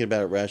thinking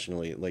about it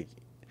rationally, like.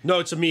 No,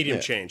 it's a medium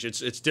change.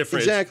 It's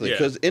different. Exactly,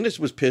 because Ennis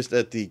was pissed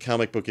at the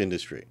comic book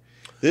industry.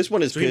 This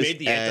one is so pissed he made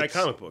the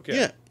anti-comic book.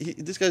 Yeah,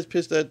 this guy's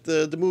pissed at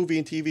the movie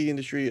and TV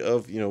industry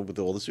of with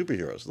all the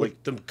superheroes.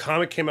 Like the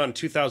comic came out in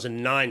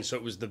 2009, so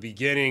it was the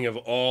beginning of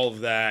all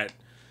of that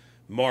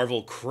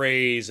Marvel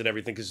craze and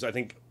everything. Because I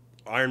think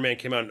Iron Man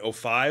came out in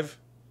 2005.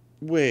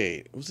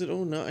 Wait, was it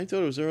 2009? I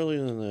thought it was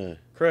earlier than that.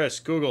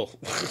 Chris, Google.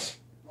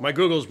 My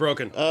Google's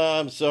broken.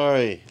 I'm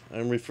sorry.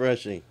 I'm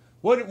refreshing.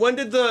 When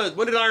did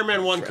Iron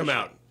Man 1 come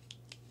out?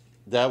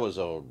 That was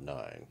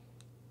 2009.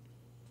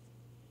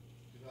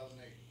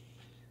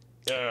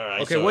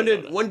 Okay,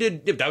 when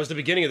did that was the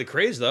beginning of the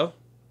craze though?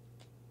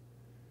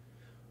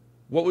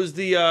 What was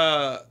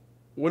the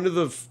when did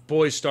the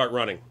Boys start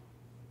running?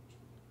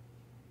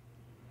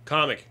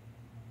 Comic.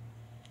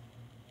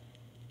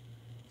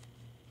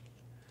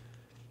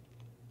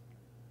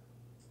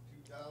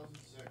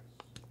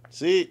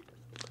 See?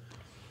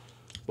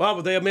 Wow,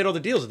 but they had made all the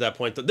deals at that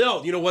point.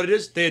 No, you know what it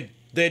is? They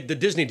had the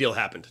Disney deal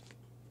happened.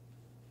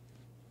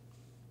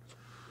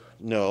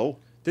 No.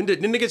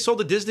 Didn't they get sold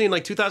to Disney in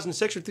like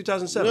 2006 or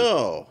 2007?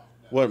 No.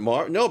 What,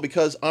 No,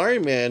 because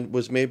Iron Man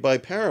was made by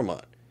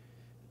Paramount.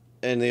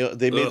 And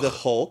they made the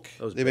Hulk.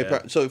 They made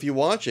so if you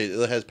watch it,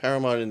 it has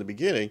Paramount in the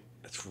beginning.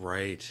 That's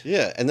right.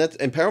 Yeah,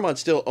 and Paramount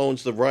still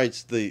owns the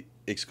rights, the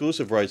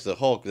exclusive rights to the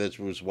Hulk. That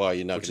was why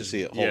you're not going to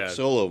see a Hulk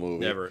solo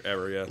movie. Never,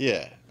 ever, yeah.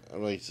 Yeah. I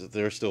mean,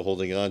 they're still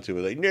holding on to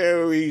it. Like,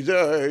 no, he's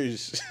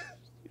ours.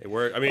 It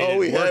worked. I mean, all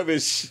we have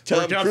is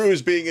Tom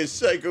Cruise being a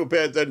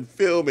psychopath on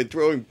film and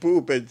throwing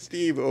poop at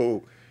Steve-O.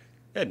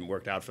 It hadn't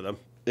worked out for them.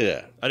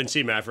 Yeah. I didn't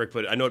see Maverick,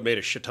 but I know it made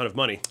a shit ton of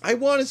money. I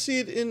want to see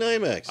it in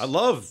IMAX.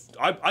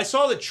 I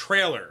saw the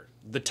trailer,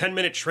 the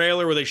 10-minute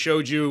trailer where they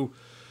showed you.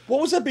 What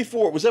was that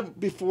before? Was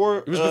that before?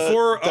 It was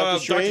before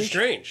Doctor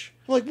Strange.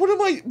 Like,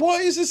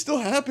 why is this still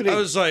happening? I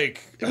was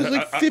like, it was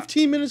like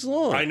 15 minutes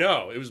long. I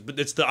know but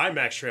it's the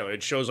IMAX trailer.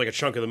 It shows like a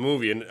chunk of the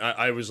movie, and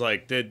I was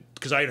like,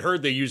 because I had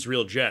heard they used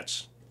real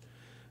jets,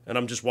 and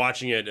I'm just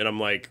watching it, and I'm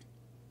like,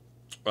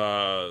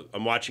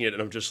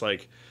 I'm just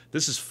like,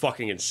 this is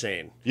fucking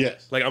insane.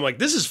 Yes. Like I'm like,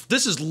 this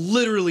is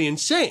literally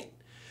insane,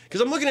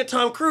 because I'm looking at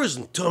Tom Cruise,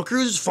 and Tom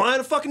Cruise is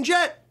flying a fucking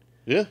jet.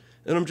 Yeah.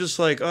 And I'm just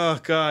like, oh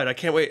god, I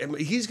can't wait. I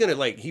mean, he's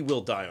gonna he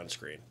will die on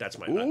screen. That's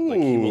my like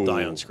he will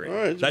die on screen. All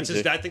right, that's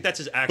his. I think that's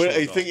his actual. But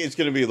I goal. think it's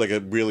gonna be like a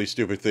really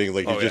stupid thing.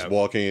 Like he's just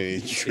walking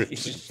and he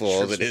trips and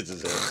falls and hits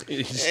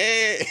his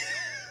head.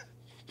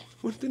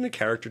 Didn't a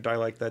character die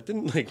like that?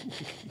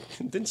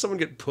 Didn't someone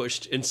get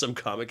pushed in some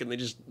comic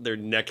and their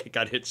neck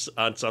got hit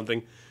on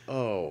something?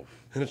 Oh.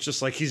 And it's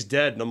just like he's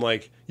dead, and I'm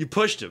like, you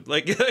pushed him.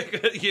 Like, you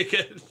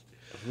get.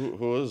 Who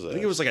was that? I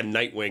think it was like a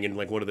Nightwing in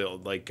like one of the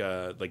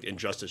like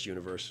Injustice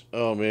universe.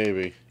 Oh,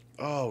 maybe.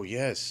 Oh,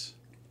 yes.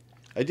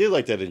 I did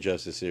like that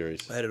Injustice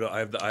series. I don't know.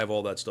 I have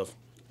all that stuff.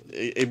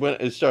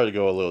 It started to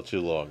go a little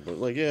too long, but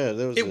like that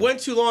was. It went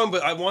too long,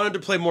 but I wanted to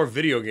play more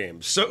video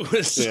games, so it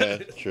was. Yeah,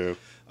 true.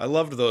 I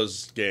loved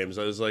those games.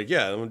 I was like,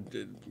 yeah, I want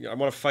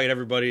to fight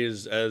everybody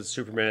as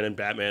Superman and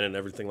Batman and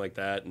everything like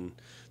that, and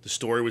the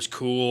story was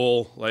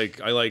cool. Like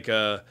I like.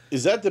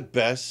 Is that the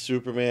best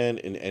Superman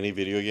in any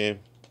video game?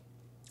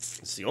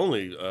 It's the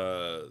only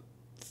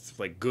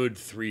like good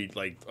three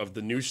of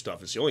the new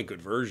stuff. It's the only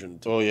good version.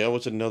 Oh yeah,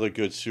 what's another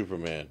good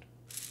Superman?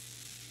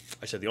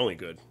 I said the only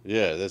good.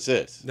 Yeah, that's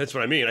it. That's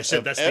what I mean. I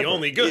said that's the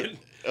only good.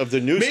 Of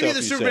the new stuff. Maybe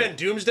the Superman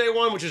Doomsday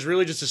one, which is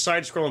really just a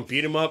side-scrolling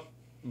beat 'em up.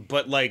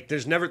 But like,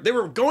 there's never. They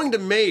were going to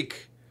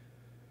make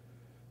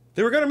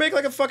like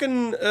a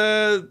fucking.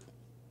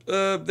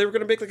 They were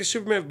gonna make like a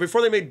Superman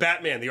before they made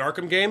Batman, the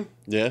Arkham game.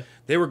 Yeah.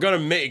 They were gonna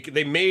make.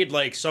 They made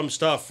like some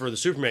stuff for the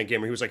Superman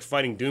game where he was like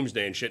fighting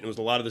Doomsday and shit, and it was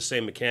a lot of the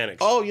same mechanics.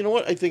 Oh, you know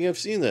what? I think I've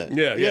seen that.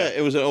 Yeah.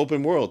 It was an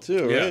open world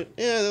too, right?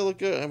 Yeah. Yeah, they look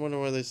good. I wonder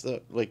why they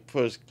stopped. Like,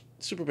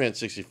 Superman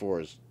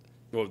 64 is.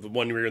 Well, the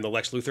one where you're in the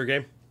Lex Luthor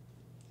game.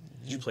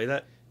 Did you play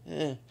that?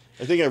 I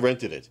think I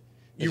rented it.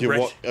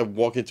 You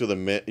walk into the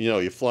mist. You know,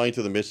 you're flying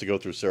through the mist to go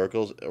through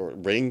circles or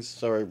rings.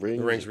 Sorry, rings.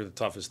 The rings were the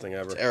toughest thing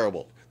ever.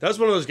 Terrible. That was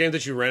one of those games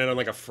that you rented on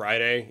like a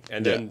Friday,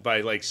 and then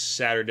by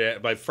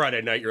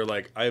Friday night, you're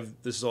like,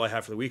 this is all I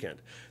have for the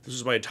weekend. This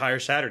is my entire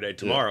Saturday.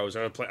 Tomorrow, I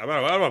don't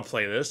want to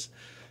play this.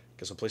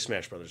 Guess I'll play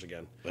Smash Brothers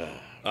again.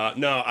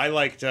 No, I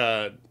liked.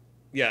 There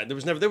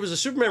was a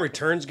Superman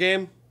Returns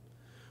game.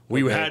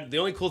 The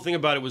only cool thing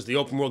about it was the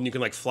open world, and you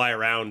can like fly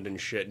around and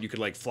shit. You could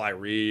like fly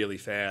really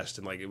fast,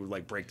 and like it would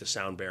like break the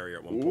sound barrier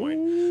at one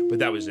point. But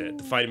that was it.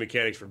 The fighting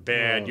mechanics were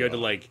bad. You had to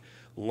like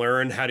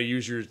learn how to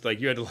use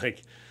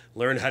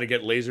learn how to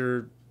get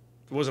laser.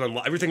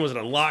 Everything wasn't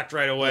unlocked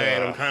right away,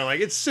 and I'm kind of like,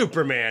 it's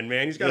Superman,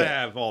 man. He's got to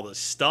have all the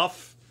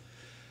stuff.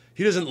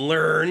 He doesn't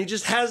learn. He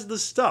just has the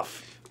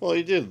stuff. Well,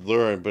 he did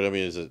learn, but I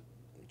mean, as a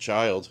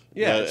child.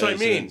 Yeah, that's what I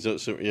mean.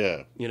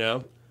 Yeah. You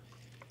know.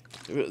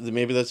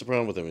 Maybe that's the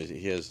problem with him. Is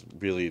he has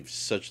really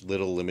such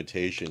little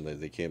limitation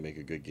that they can't make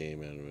a good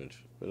game out of it.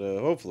 But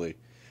hopefully,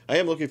 I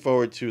am looking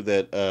forward to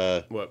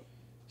that. What?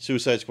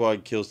 Suicide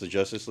Squad kills the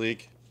Justice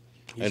League.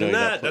 He's in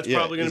that. That's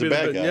probably going to be the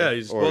bad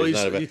guy.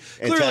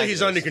 Clearly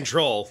he's under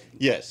control.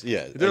 Yes,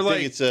 yeah. I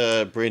think it's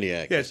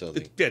Brainiac or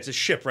something. It's a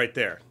ship right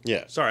there.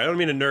 Yeah. Sorry, I don't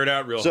mean to nerd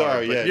out real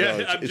hard.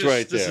 It's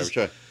right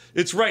there.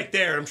 It's right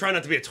there. I'm trying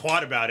not to be a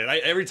twat about it.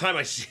 Every time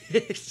I see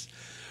it,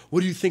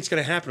 what do you think's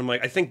going to happen? I'm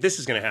like, I think this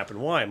is going to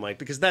happen. Why? I'm like,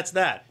 because that's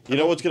that. You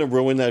know what's going to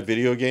ruin that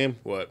video game?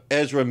 What?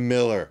 Ezra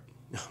Miller.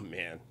 Oh,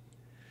 man.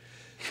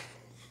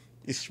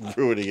 He's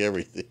ruining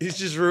everything. He's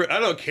just I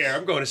don't care.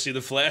 I'm going to see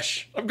The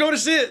Flash. I'm going to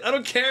see it. I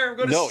don't care. I'm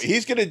going to see it.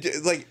 He's going to do,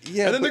 like,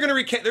 yeah. And then they're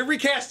going to they're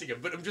recasting him,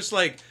 but I'm just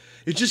like,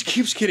 it just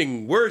keeps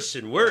getting worse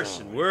and worse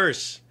and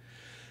worse.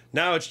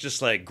 Now it's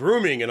just like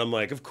grooming, and I'm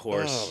like, of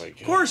course. Oh, my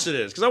God. Of course it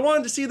is, because I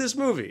wanted to see this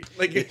movie.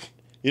 Like,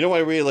 you know why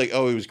I really like,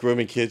 he was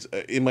grooming kids?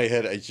 In my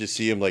head, I just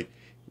see him, like,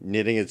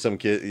 knitting at some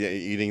kid,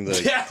 eating the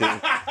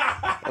thing.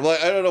 I'm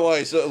like, I don't know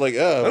why. So, like,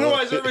 I don't know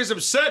why everybody's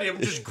upset.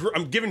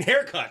 I'm giving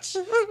haircuts.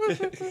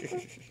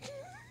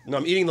 No,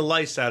 I'm eating the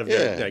lice out of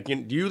it.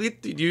 Like, do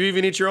you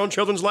even eat your own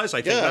children's lice?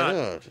 I think not. I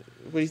know.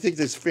 What do you think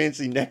this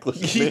fancy necklace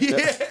is made of?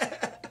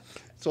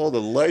 It's all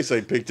the lice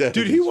I picked out.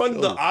 Dude, he won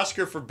the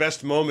Oscar for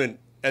best moment,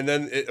 and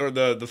then or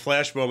the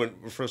Flash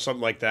moment for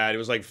something like that. It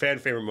was like fan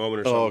favorite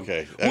moment or something.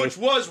 Oh, okay. Which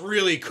was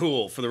really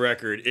cool for the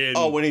record.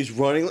 When he's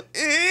running.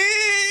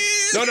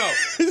 No,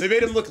 they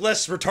made him look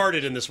less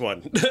retarded in this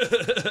one.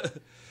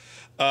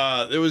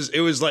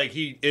 It was like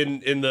he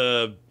in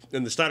the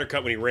Snyder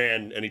Cut when he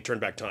ran and he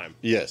turned back time.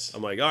 Yes.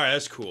 I'm like, all right,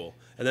 that's cool.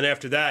 And then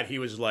after that, he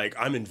was like,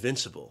 I'm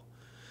invincible.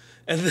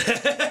 And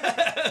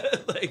then,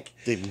 like,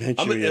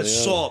 I'm gonna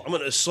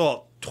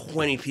assault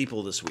 20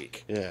 people this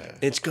week. Yeah.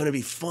 It's gonna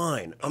be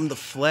fine. I'm the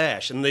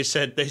Flash. And they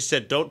said,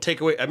 don't take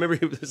away. I remember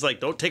he was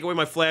like, don't take away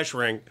my Flash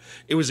ring.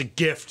 It was a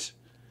gift.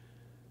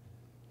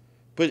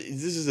 But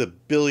this is $1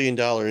 billion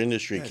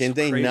industry. Yeah, Can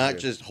they crazy. not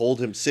just hold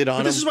him, sit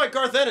on him? This is why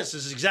Garth Ennis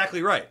is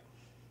exactly right.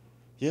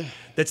 Yeah.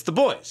 That's the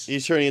boys.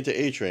 He's turning into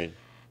A-Train.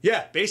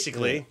 Yeah,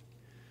 basically. Yeah.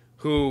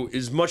 Who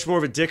is much more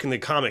of a dick in the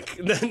comic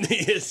than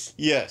he is.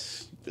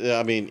 Yes.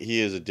 I mean, he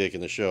is a dick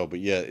in the show, but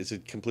yeah, it's a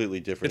completely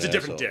different It's a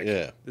different dick.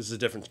 Yeah. This is a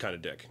different kind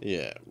of dick.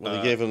 Yeah. Well,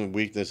 they gave him the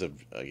weakness of,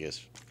 I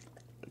guess,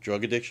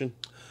 drug addiction.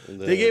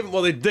 They gave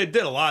him, they did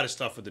a lot of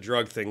stuff with the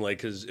drug thing, like,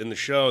 because in the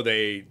show,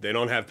 they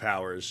don't have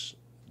powers.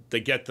 They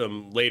get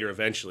them later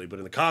eventually, but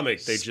in the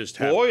comic, they just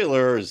have...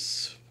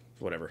 Spoilers!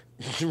 whatever.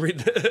 Read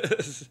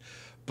this.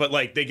 But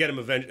like they get him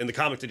in the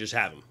comic, they just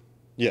have him.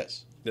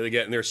 Yes. They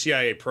get in their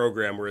CIA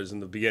program, whereas in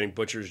the beginning,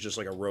 Butcher's just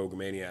like a rogue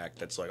maniac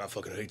that's like, I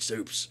fucking hate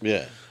soups.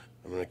 Yeah.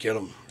 I'm gonna kill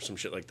him, or some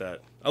shit like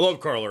that. I love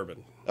Carl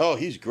Urban. Oh,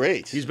 he's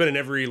great. He's been in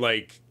every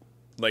like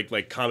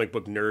comic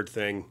book nerd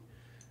thing.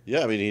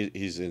 Yeah, I mean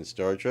he's in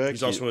Star Trek.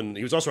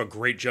 He was also a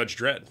great Judge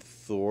Dredd.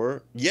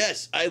 Thor.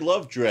 Yes, I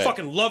love Dredd.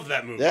 Fucking love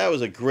that movie. That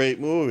was a great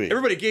movie.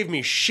 Everybody gave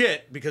me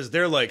shit because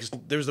they're like,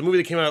 there was the movie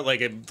that came out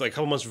like a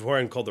couple months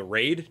beforehand called The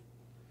Raid.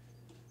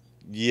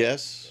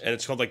 Yes. And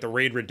it's called like The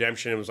Raid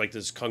Redemption. It was like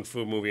this kung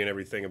fu movie and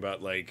everything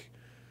about like,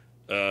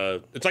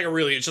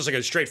 it's just like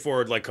a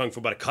straightforward like kung fu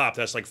about a cop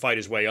that's like fight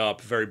his way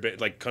up, very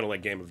bit like kind of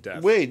like Game of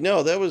Death. Wait,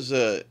 no, that was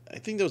I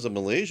think that was a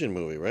Malaysian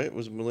movie, right? It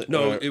was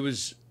it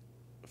was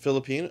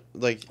Filipino.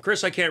 Like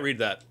Chris, I can't read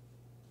that.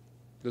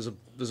 There's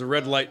a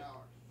red light.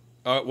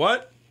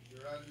 What?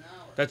 You're at an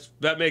hour.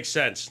 That makes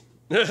sense.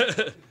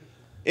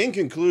 in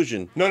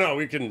conclusion. No,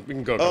 we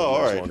can go. Oh,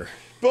 all right. Longer.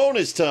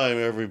 Bonus time,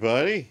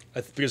 everybody.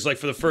 Because like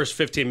for the first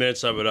 15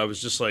 minutes of it, I was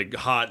just like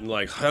hot and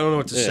like I don't know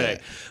what to say.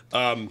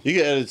 You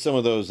can edit some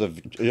of those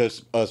of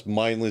just us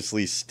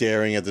mindlessly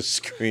staring at the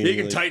screen. You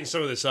can tighten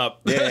some of this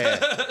up.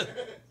 Yeah.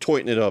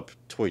 Toiting it up.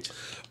 Toit.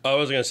 I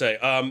was gonna say,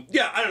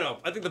 yeah, I don't know.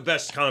 I think the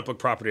best comic book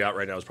property out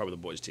right now is probably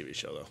the Boys TV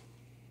show, though.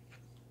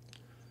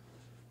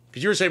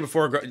 Because you were saying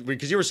before,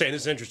 because you were saying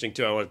this is interesting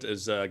too.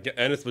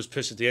 Ennis was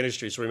pissed at the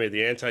industry, so we made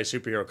the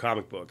anti-superhero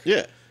comic book.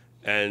 Yeah,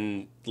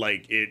 and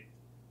like it,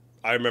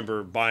 I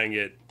remember buying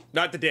it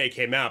not the day it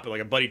came out, but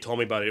like a buddy told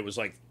me about it. It was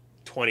like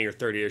 20 or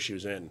 30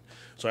 issues in.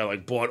 So I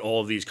like bought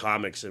all of these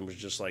comics and was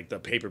just like the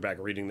paperback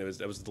reading.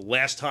 That was the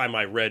last time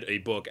I read a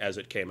book as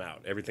it came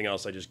out. Everything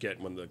else I just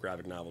get when the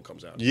graphic novel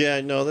comes out.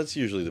 Yeah, no, that's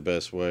usually the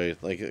best way.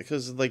 Like,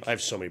 because like I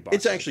have so many boxes.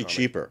 It's actually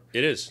cheaper.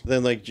 It is.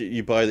 Then like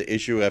you buy the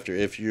issue after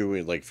issue,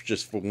 and like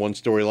just for one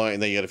storyline,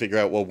 and then you got to figure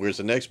out, well, where's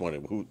the next one,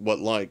 and what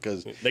line?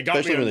 Because they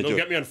got me. They'll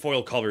get me on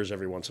foil covers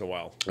every once in a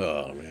while.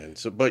 Oh man.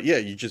 So, but yeah,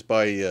 you just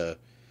buy.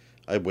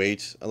 I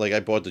wait. Like I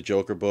bought the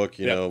Joker book,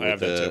 you know, I have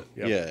that too.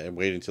 Yep. Yeah, and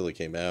wait until it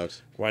came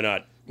out. Why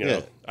not? You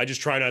know, I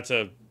just try not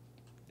to.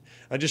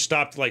 I just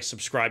stopped like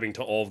subscribing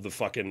to all of the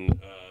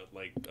fucking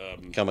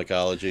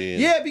Comicology.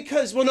 Yeah,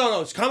 because no,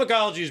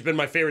 Comicology has been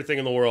my favorite thing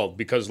in the world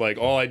because like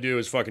all I do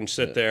is fucking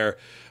sit there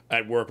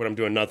at work when I'm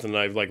doing nothing and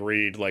I like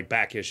read like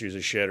back issues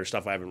of shit or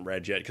stuff I haven't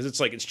read yet because it's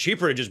like it's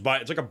cheaper to just buy.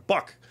 It's like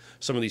 $1.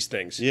 Some of these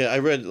things. Yeah, I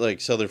read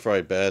like Southern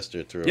Fried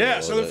Bastard through.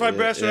 Yeah, Southern Fried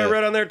Bastard I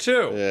read on there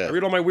too. Yeah. I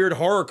read all my weird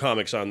horror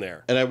comics on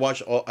there. And I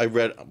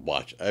read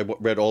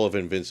all of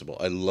Invincible.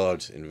 I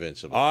loved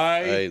Invincible.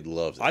 I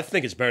loved it. I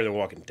think it's better than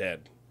Walking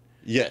Dead.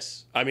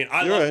 Yes. I mean,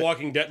 I love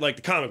Walking Dead, like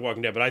the comic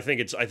Walking Dead, but I think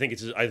it's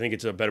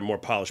a better, more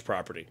polished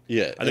property.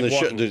 Yeah, I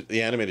think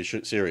the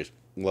animated series,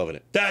 I'm loving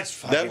it. That's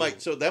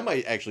fucking... that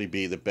might actually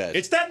be the best.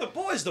 It's that and The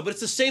Boys though, but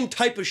it's the same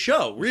type of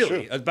show,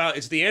 really. Sure.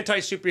 It's the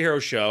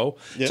anti-superhero show.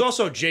 Yep. It's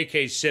also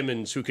J.K.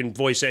 Simmons who can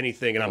voice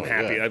anything, and I'm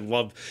happy.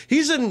 Yeah.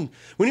 He's in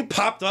when he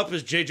popped up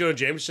as J. Jonah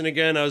Jameson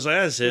again. I was like,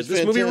 that's it.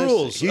 This movie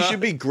rules. He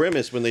should be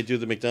Grimace when they do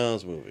the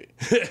McDonald's movie.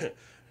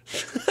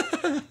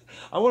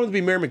 I want him to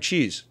be Mayor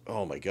McCheese.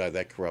 Oh my god,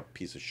 that corrupt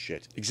piece of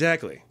shit.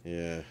 Exactly.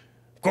 Yeah.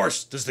 Of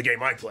course, this is the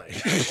game I play.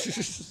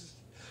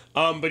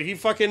 But he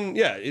fucking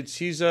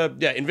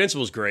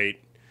Invincible's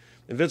great.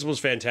 Invincible's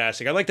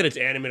fantastic. I like that it's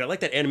animated. I like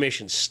that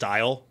animation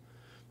style.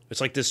 It's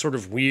like this sort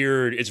of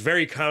weird. It's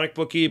very comic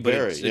booky, but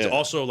it's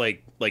also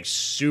like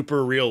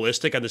super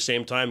realistic at the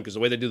same time because the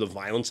way they do the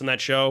violence in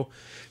that show.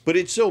 But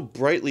it's so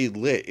brightly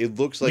lit. It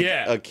looks like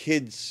a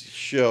kid's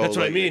show. That's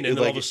what I mean. And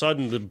then all of a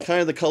sudden,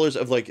 kind of the colors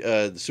of like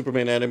the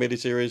Superman animated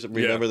series.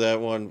 Remember that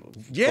one?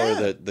 Yeah.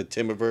 Part of the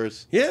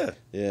Timberverse. Yeah.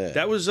 Yeah.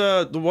 That was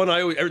the one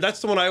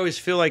that's the one I always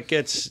feel like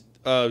gets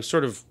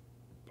sort of.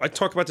 I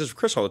talk about this with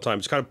Chris all the time.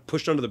 It's kind of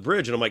pushed under the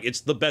bridge, and I'm like,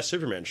 it's the best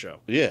Superman show.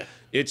 Yeah,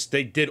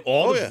 they did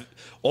all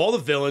the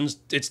villains.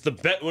 It's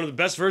one of the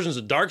best versions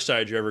of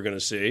Darkseid you're ever going to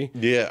see.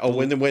 Yeah. Oh,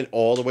 when they went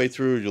all the way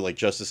through, you're like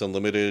Justice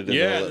Unlimited. And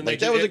all that. Like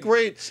that was a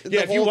great.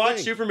 Yeah, if you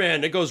watch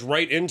Superman, it goes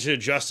right into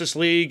Justice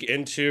League,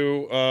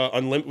 into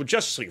Unlimited.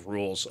 Justice League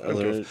rules.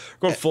 I'm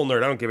going full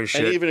nerd. I don't give a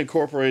shit. And it even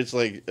incorporates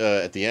like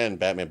at the end,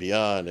 Batman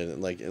Beyond, and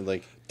like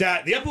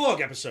that the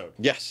epilogue episode.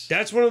 Yes,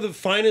 that's one of the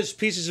finest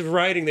pieces of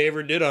writing they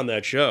ever did on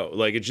that show.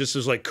 Like it just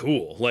was like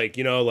cool. Like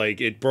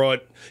like it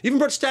brought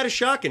Static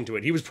Shock into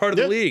it. He was part of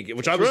the League,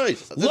 which I loved.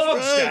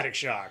 Static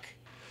Shock.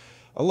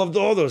 I loved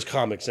all those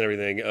comics and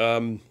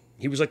everything.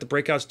 He was like the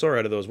breakout star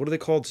out of those. What are they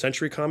called?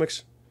 Century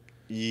Comics.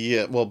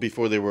 Yeah, well,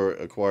 before they were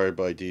acquired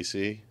by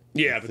DC.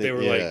 Yeah, but they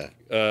were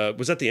like,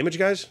 was that the Image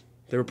guys?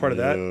 They were part of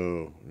that.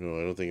 No,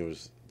 I don't think it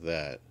was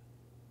that.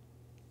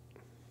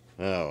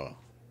 Oh.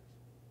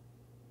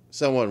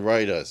 Someone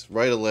write a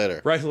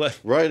letter.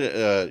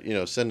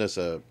 Send us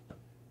a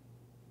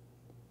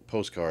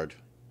postcard.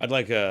 I'd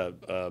like a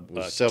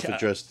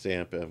self-addressed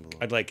stamp envelope.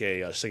 I'd like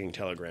a singing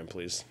telegram,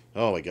 please.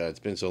 Oh my god, it's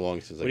been so long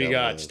since I got one. What do you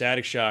got?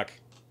 Static Shock.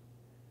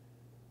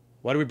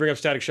 Why do we bring up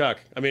Static Shock?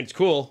 I mean, it's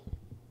cool.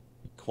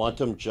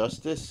 Quantum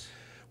Justice?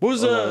 What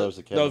was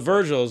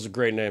Virgil is a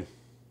great name.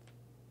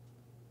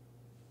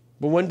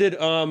 But when did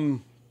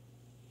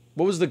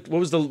what was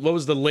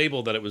the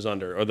label that it was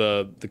under, or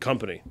the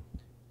company?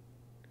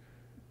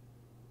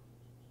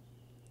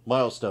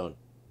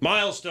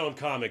 Milestone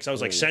Comics. I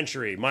was like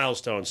Century.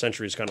 Milestone.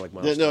 Century is kind of like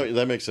Milestone. Yeah, no,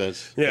 that makes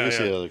sense. Yeah, I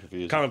see how they're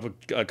confused. Comic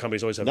book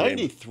companies always have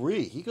 93.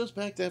 Names. He goes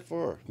back that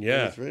far.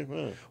 Yeah. 93. Wow.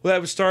 Well, that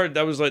was started.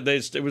 That was like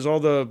it was all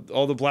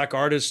the black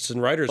artists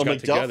and writers got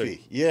together.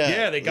 Duffy. Yeah.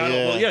 Yeah, they got.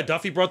 Yeah. Well, yeah,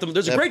 Duffy brought them.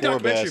 There's a great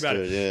documentary about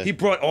it. Yeah. He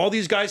brought all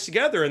these guys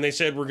together, and they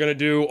said we're gonna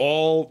do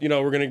all.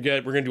 We're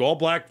gonna do all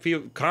black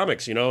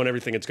comics. And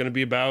everything. It's gonna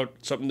be about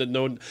something that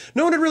no one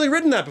had really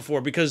written that before,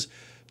 because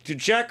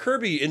Jack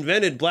Kirby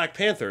invented Black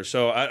Panther,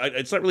 so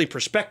it's not really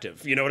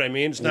perspective. You know what I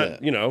mean? It's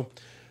not,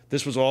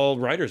 this was all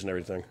writers and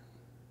everything.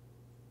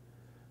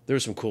 There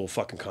were some cool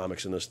fucking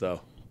comics in this,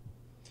 though.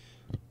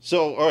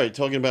 So, all right,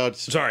 talking about...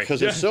 Sorry. Because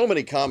there's so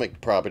many comic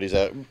properties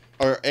out.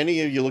 Are any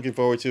of you looking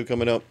forward to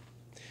coming up?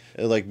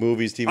 Like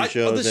movies, TV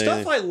shows? The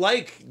stuff I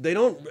like,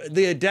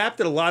 they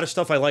adapted a lot of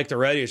stuff I liked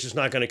already. It's just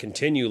not going to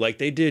continue. Like,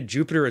 they did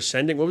Jupiter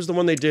Ascending. What was the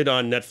one they did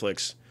on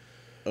Netflix?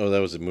 Oh, that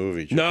was a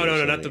movie.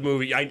 No, not the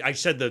movie. I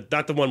said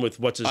not the one with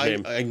what's his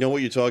name. I know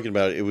what you're talking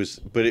about. It was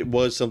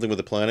something with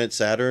the planet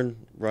Saturn,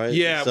 right?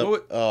 Yeah. Yeah.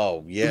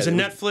 It was a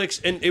Netflix,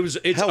 and it's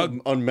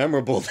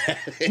unmemorable that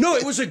is. No,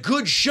 it was a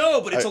good show,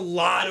 but it's a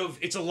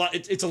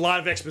lot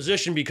of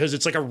exposition, because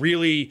it's like a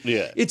really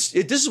this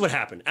is what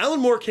happened. Alan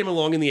Moore came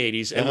along in the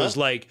 '80s and was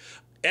like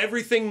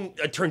everything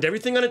turned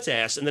everything on its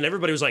ass, and then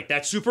everybody was like,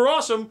 "That's super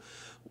awesome.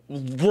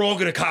 We're all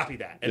gonna copy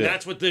that," and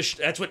that's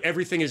what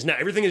everything is now.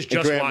 Everything is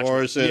just Grant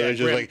Morrison,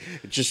 just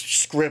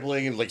just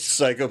scribbling and like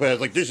psychopaths.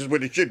 Like, this is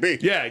what it should be.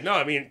 Yeah, no,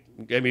 I mean,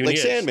 like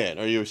Sandman.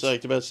 Are you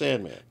psyched about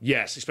Sandman?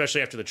 Yes,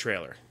 especially after the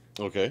trailer.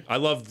 Okay, I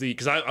love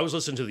because I was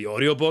listening to the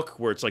audiobook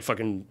where it's like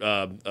fucking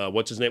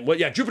what's his name?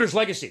 Jupiter's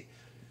Legacy.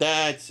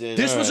 That's it.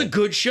 This was a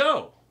good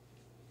show.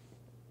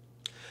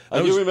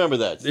 I do remember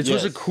that. It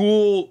was a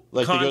cool concept.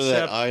 They go to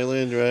that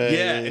island, right?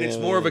 Yeah, and it's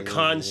more of a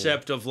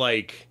concept of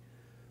like,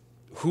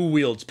 who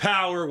wields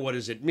power, what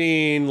does it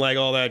mean, like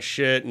all that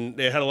shit, and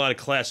they had a lot of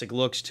classic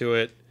looks to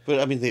it. But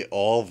I mean, they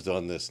all have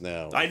done this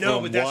now. I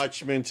know, from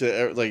Watchmen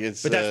to like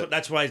it's. But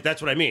that's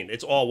what I mean.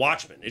 It's all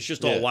Watchmen. It's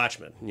just all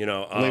Watchmen.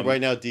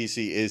 Right now,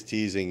 DC is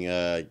teasing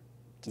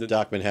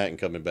Doc Manhattan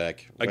coming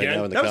back again. Right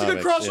now in the that was comics.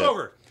 A good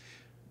crossover. Yeah.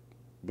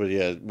 But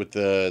yeah, with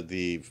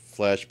the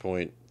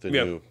Flashpoint,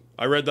 new.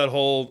 I read the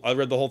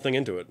whole thing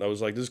into it. I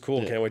was like, this is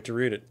cool. Can't wait to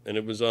read it. And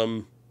it was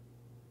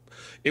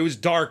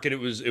dark, and it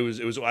was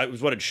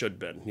what it should have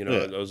been.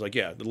 I was like,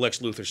 the Lex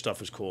Luthor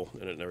stuff was cool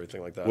in it and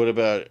everything like that. What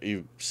about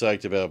you?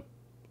 Psyched about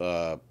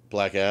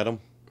Black Adam?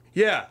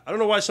 Yeah, I don't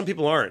know why some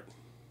people aren't.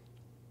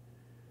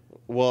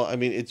 Well, I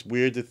mean, it's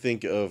weird to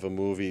think of a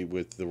movie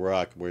with The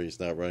Rock where he's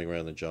not running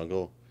around the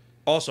jungle.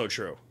 Also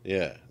true.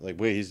 Yeah, like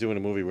wait, he's doing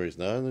a movie where he's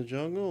not in the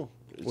jungle.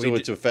 So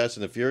it's a Fast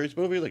and the Furious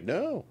movie? Like,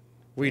 no.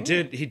 He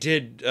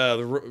did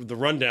the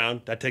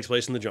Rundown, that takes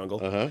place in the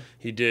jungle.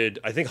 He did,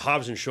 I think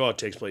Hobbs and Shaw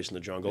takes place in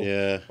the jungle.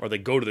 Yeah. Or they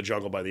go to the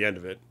jungle by the end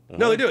of it.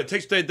 No, they do. It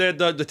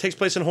takes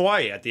place in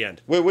Hawaii at the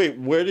end. Wait,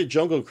 where did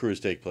Jungle Cruise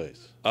take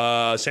place?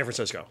 San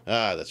Francisco.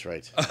 Ah, that's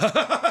right.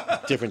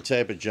 Different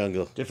type of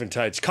jungle. Different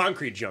types.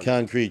 Concrete jungle.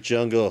 Concrete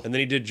jungle. And then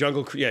he did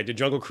Jungle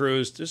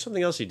Cruise. There's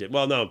something else he did.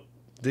 Well, no.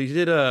 He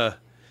did a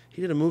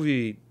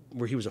movie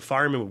where he was a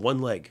fireman with one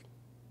leg.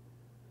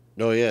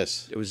 Oh,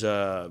 yes. It was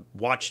not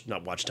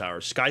Watchtower.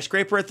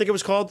 Skyscraper, I think it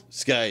was called.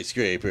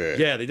 Skyscraper.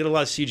 Yeah, they did a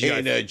lot of CGI.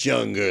 In a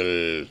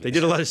jungle. They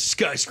did a lot of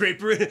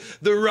Skyscraper.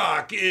 The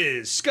Rock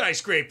is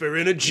Skyscraper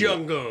in a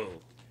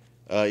jungle.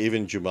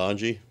 Even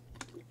Jumanji.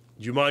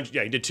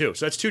 Yeah, he did 2.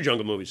 So that's 2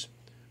 jungle movies.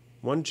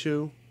 1,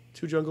 2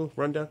 jungle,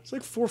 Rundown. It's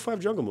like 4 or 5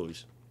 jungle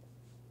movies.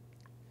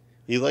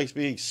 He likes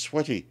being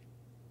sweaty.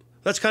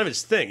 That's kind of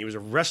his thing. He was a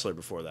wrestler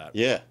before that.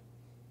 Yeah.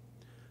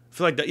 I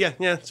feel like that,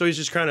 yeah. So he's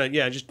just kind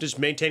of, just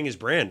maintaining his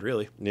brand,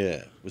 really.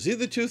 Yeah. Was he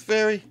the Tooth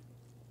Fairy?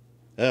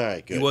 All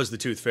right, good. He was the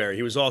Tooth Fairy.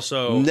 He was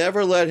also...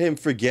 Never let him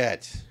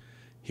forget.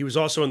 He was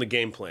also in the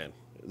Game Plan.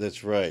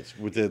 That's right.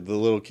 With the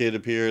little kid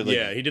appeared. Like...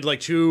 Yeah, he did like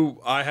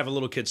 2 I Have a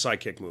Little Kid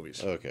Sidekick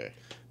movies. Okay.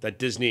 That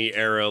Disney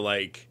era,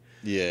 like...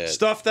 Yeah.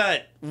 Stuff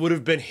that would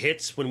have been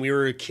hits when we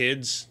were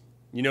kids.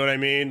 You know what I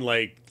mean?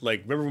 Like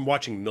remember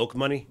watching Milk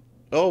Money?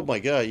 Oh, my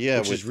God, yeah.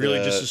 Which is really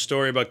just a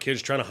story about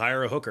kids trying to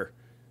hire a hooker.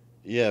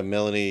 Yeah,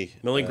 Melanie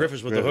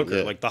Griffiths was the hooker,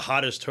 yeah. like the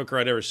hottest hooker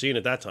I'd ever seen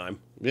at that time.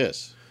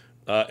 Yes.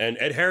 And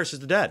Ed Harris is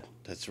the dad.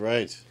 That's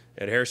right.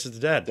 Ed Harris is the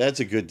dad. That's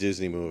a good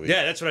Disney movie.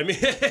 Yeah, that's what I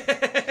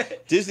mean.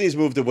 Disney's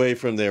moved away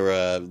from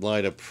their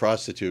line of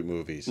prostitute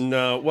movies.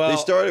 No, well... They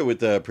started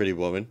with Pretty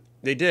Woman.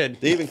 They did.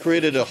 They even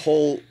created a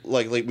whole...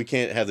 Like we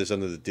can't have this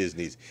under the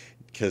Disneys,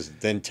 because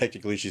then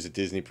technically she's a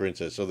Disney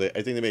princess. So I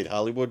think they made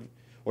Hollywood...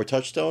 Or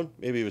Touchstone?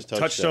 Maybe it was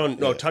Touchstone.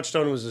 No, yeah.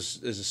 Touchstone is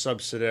a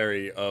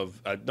subsidiary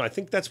of... no, I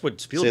think that's what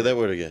Spielberg... Say that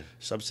word again.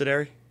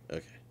 Subsidiary?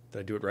 Okay. Did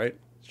I do it right?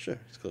 Sure,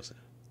 it's close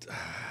enough.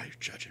 You're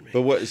judging me.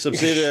 But what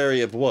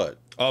subsidiary of what?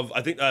 Of,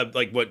 I think,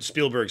 like what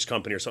Spielberg's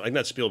company or something. I think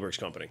that's Spielberg's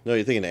company. No,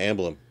 you're thinking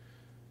Emblem.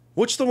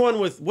 Which one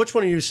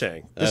are you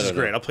saying? This is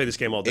great. I'll play this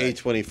game all day.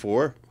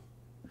 A24?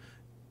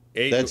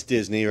 That's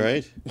Disney,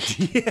 right?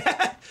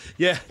 yeah,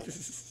 yeah.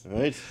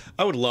 Right.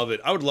 I would love it.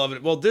 I would love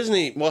it. Well,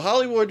 Disney. Well,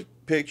 Hollywood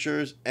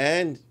Pictures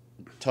and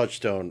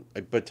Touchstone,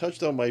 but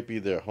Touchstone might be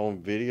their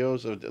home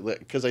videos,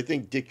 because I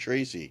think Dick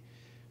Tracy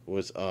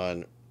was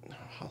on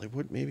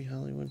Hollywood, maybe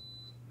Hollywood.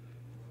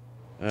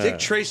 Dick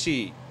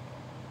Tracy.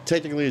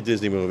 Technically a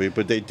Disney movie,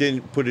 but they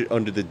didn't put it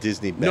under the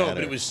Disney banner. No,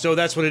 but it was, so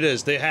that's what it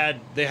is. They have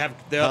a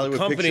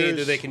company Pictures?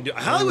 that they can do.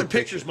 Hollywood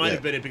Pictures might yeah.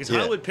 have been it, because Yeah.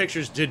 Hollywood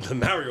Pictures did the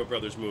Mario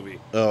Brothers movie.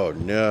 Oh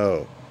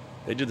no,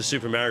 They did the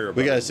Super Mario we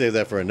Brothers. gotta save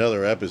that for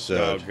another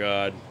episode. Oh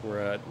God, we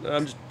got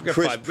Chris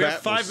we have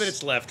Pratt 5 will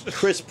minutes left.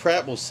 Chris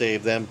Pratt will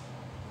save them.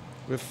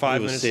 We have 5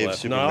 will minutes save left.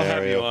 Super No, I'll have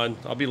Mario. you on.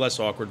 I'll be less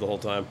awkward the whole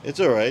time. It's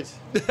all right.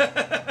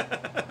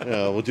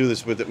 We'll do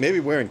this with it. Maybe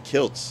wearing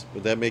kilts.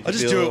 Would that make you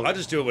feel? I'll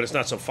just do it when it's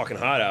not so fucking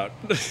hot out.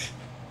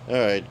 All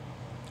right.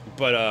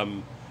 But do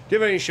you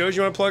have any shows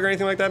you want to plug or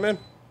anything like that, man?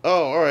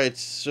 Oh, all right.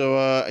 So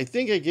I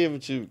think I gave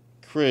it to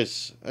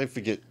Chris. I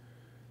forget.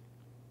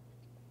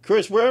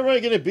 Chris, where am I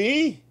going to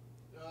be?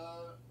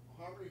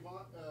 Harmony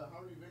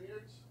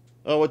Vineyards.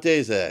 Oh, what day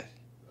is that?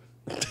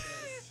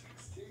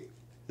 16th.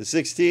 The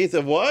 16th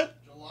of what?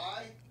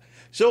 July.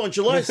 So on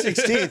July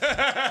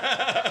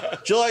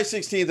 16th, July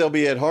 16th, I'll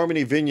be at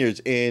Harmony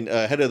Vineyards in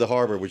Head of the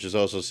Harbor, which is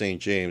also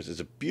St. James. It's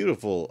a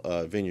beautiful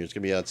vineyard. It's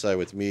going to be outside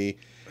with me.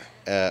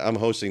 I'm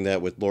hosting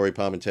that with Lori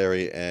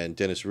Palmentary, and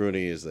Dennis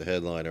Rooney is the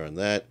headliner on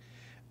that.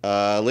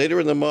 Later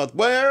in the month,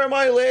 where am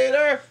I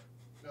later?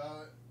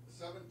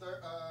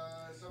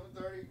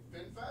 7:30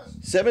 Finnfest.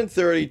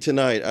 7:30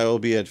 tonight, I will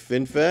be at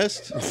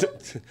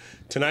Finnfest.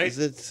 Tonight? Is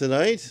it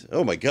tonight?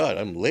 Oh my God,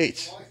 I'm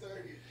late.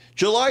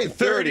 July 30th. July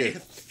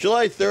 30th.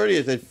 July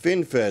 30th at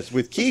Finnfest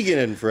with Keegan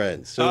and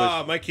friends.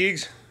 So Mike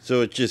Keegs.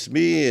 So it's just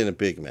me and a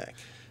Big Mac.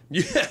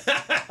 Yeah.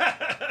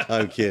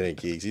 I'm kidding,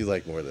 Keegs. He's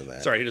like more than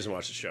that. Sorry, he doesn't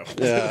watch the show.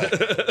 Yeah.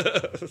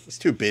 He's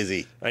too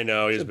busy. I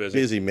know, he's busy.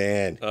 Busy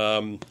man.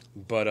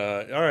 But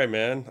all right,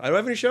 man. I don't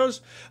have any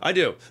shows? I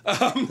do.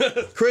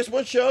 Chris,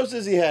 what shows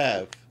does he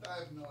have? I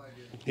have no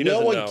idea. He No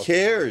doesn't one know.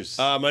 cares.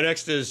 My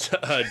next is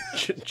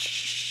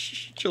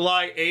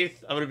July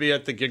 8th. I'm going to be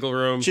at the Giggle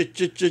Room.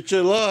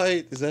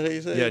 July. Is that how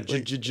you say Yeah,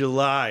 it?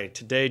 July.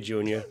 Today,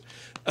 Junior.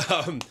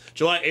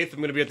 July 8th, I'm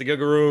going to be at the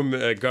Giggle Room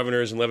at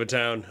Governor's in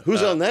Levittown.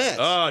 Who's on that?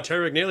 Oh,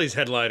 Terry McNeely's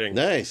headlining.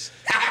 Nice.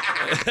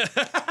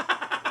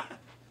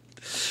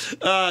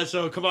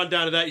 So come on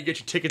down to that. You get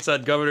your tickets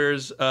at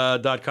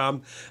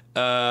governors.com.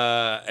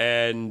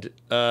 And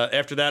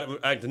after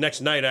that, the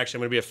next night, actually,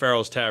 I'm going to be at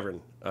Farrell's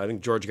Tavern. I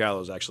think George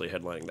Gallo's actually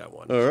headlining that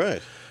one. All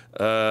right.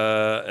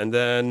 And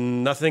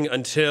then nothing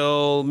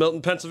until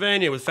Milton,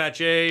 Pennsylvania with Fat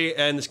J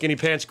and the Skinny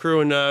Pants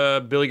crew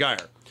and Billy Geyer.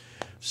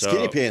 So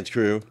Skinny Pants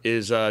crew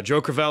is Joe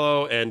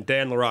Crivello and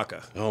Dan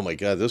LaRocca. Oh my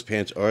God, those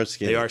pants are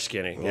skinny. They are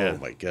skinny. Yeah. Oh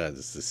my God,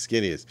 this is the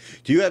skinniest.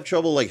 Do you have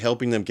trouble like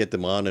helping them get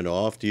them on and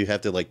off? Do you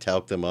have to like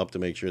talc them up to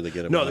make sure they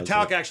get them No, on? the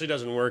talc actually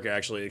doesn't work.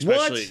 Actually,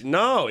 especially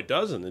no, it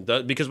doesn't. It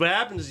does, because what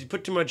happens is you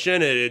put too much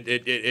in it,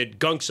 it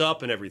gunks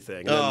up and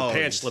everything, and then the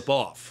pants slip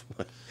off.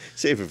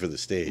 Save it for the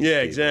stage. Yeah,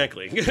 people.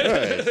 exactly. All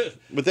right.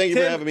 But thank you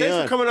for having me thanks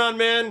on. for coming on,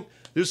 man.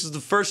 This is the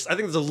first. I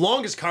think it's the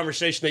longest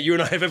conversation that you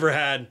and I have ever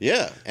had.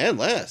 Yeah, and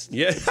last.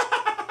 Yeah.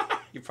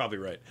 You're probably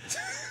right.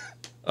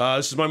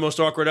 This is my most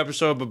awkward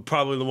episode, but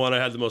probably the one I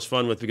had the most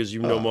fun with because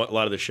you know a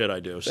lot of the shit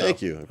I do. So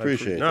Thank you. I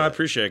appreciate No, I that.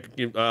 appreciate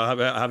it.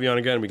 Have you on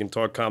again. We can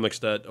talk comics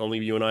that only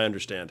you and I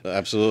understand.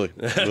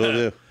 Absolutely. Will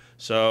do.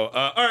 So,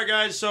 all right,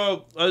 guys.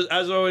 So,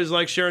 as always,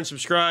 like, share, and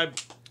subscribe.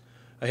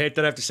 I hate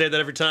that I have to say that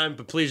every time,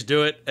 but please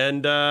do it.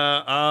 And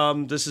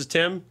this is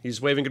Tim. He's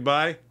waving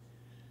goodbye.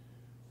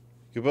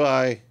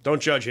 Goodbye.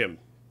 Don't judge him.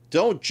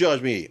 Don't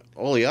judge me.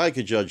 Only I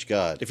could judge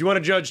God. If you want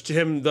to judge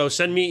him, though,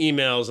 send me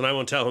emails, and I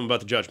won't tell him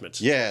about the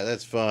judgments. Yeah,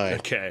 that's fine.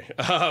 Okay.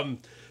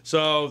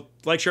 So,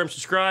 like, share, and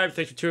subscribe.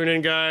 Thanks for tuning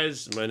in,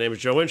 guys. My name is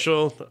Joe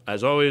Winchell.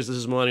 As always, this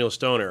is Millennial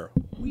Stoner.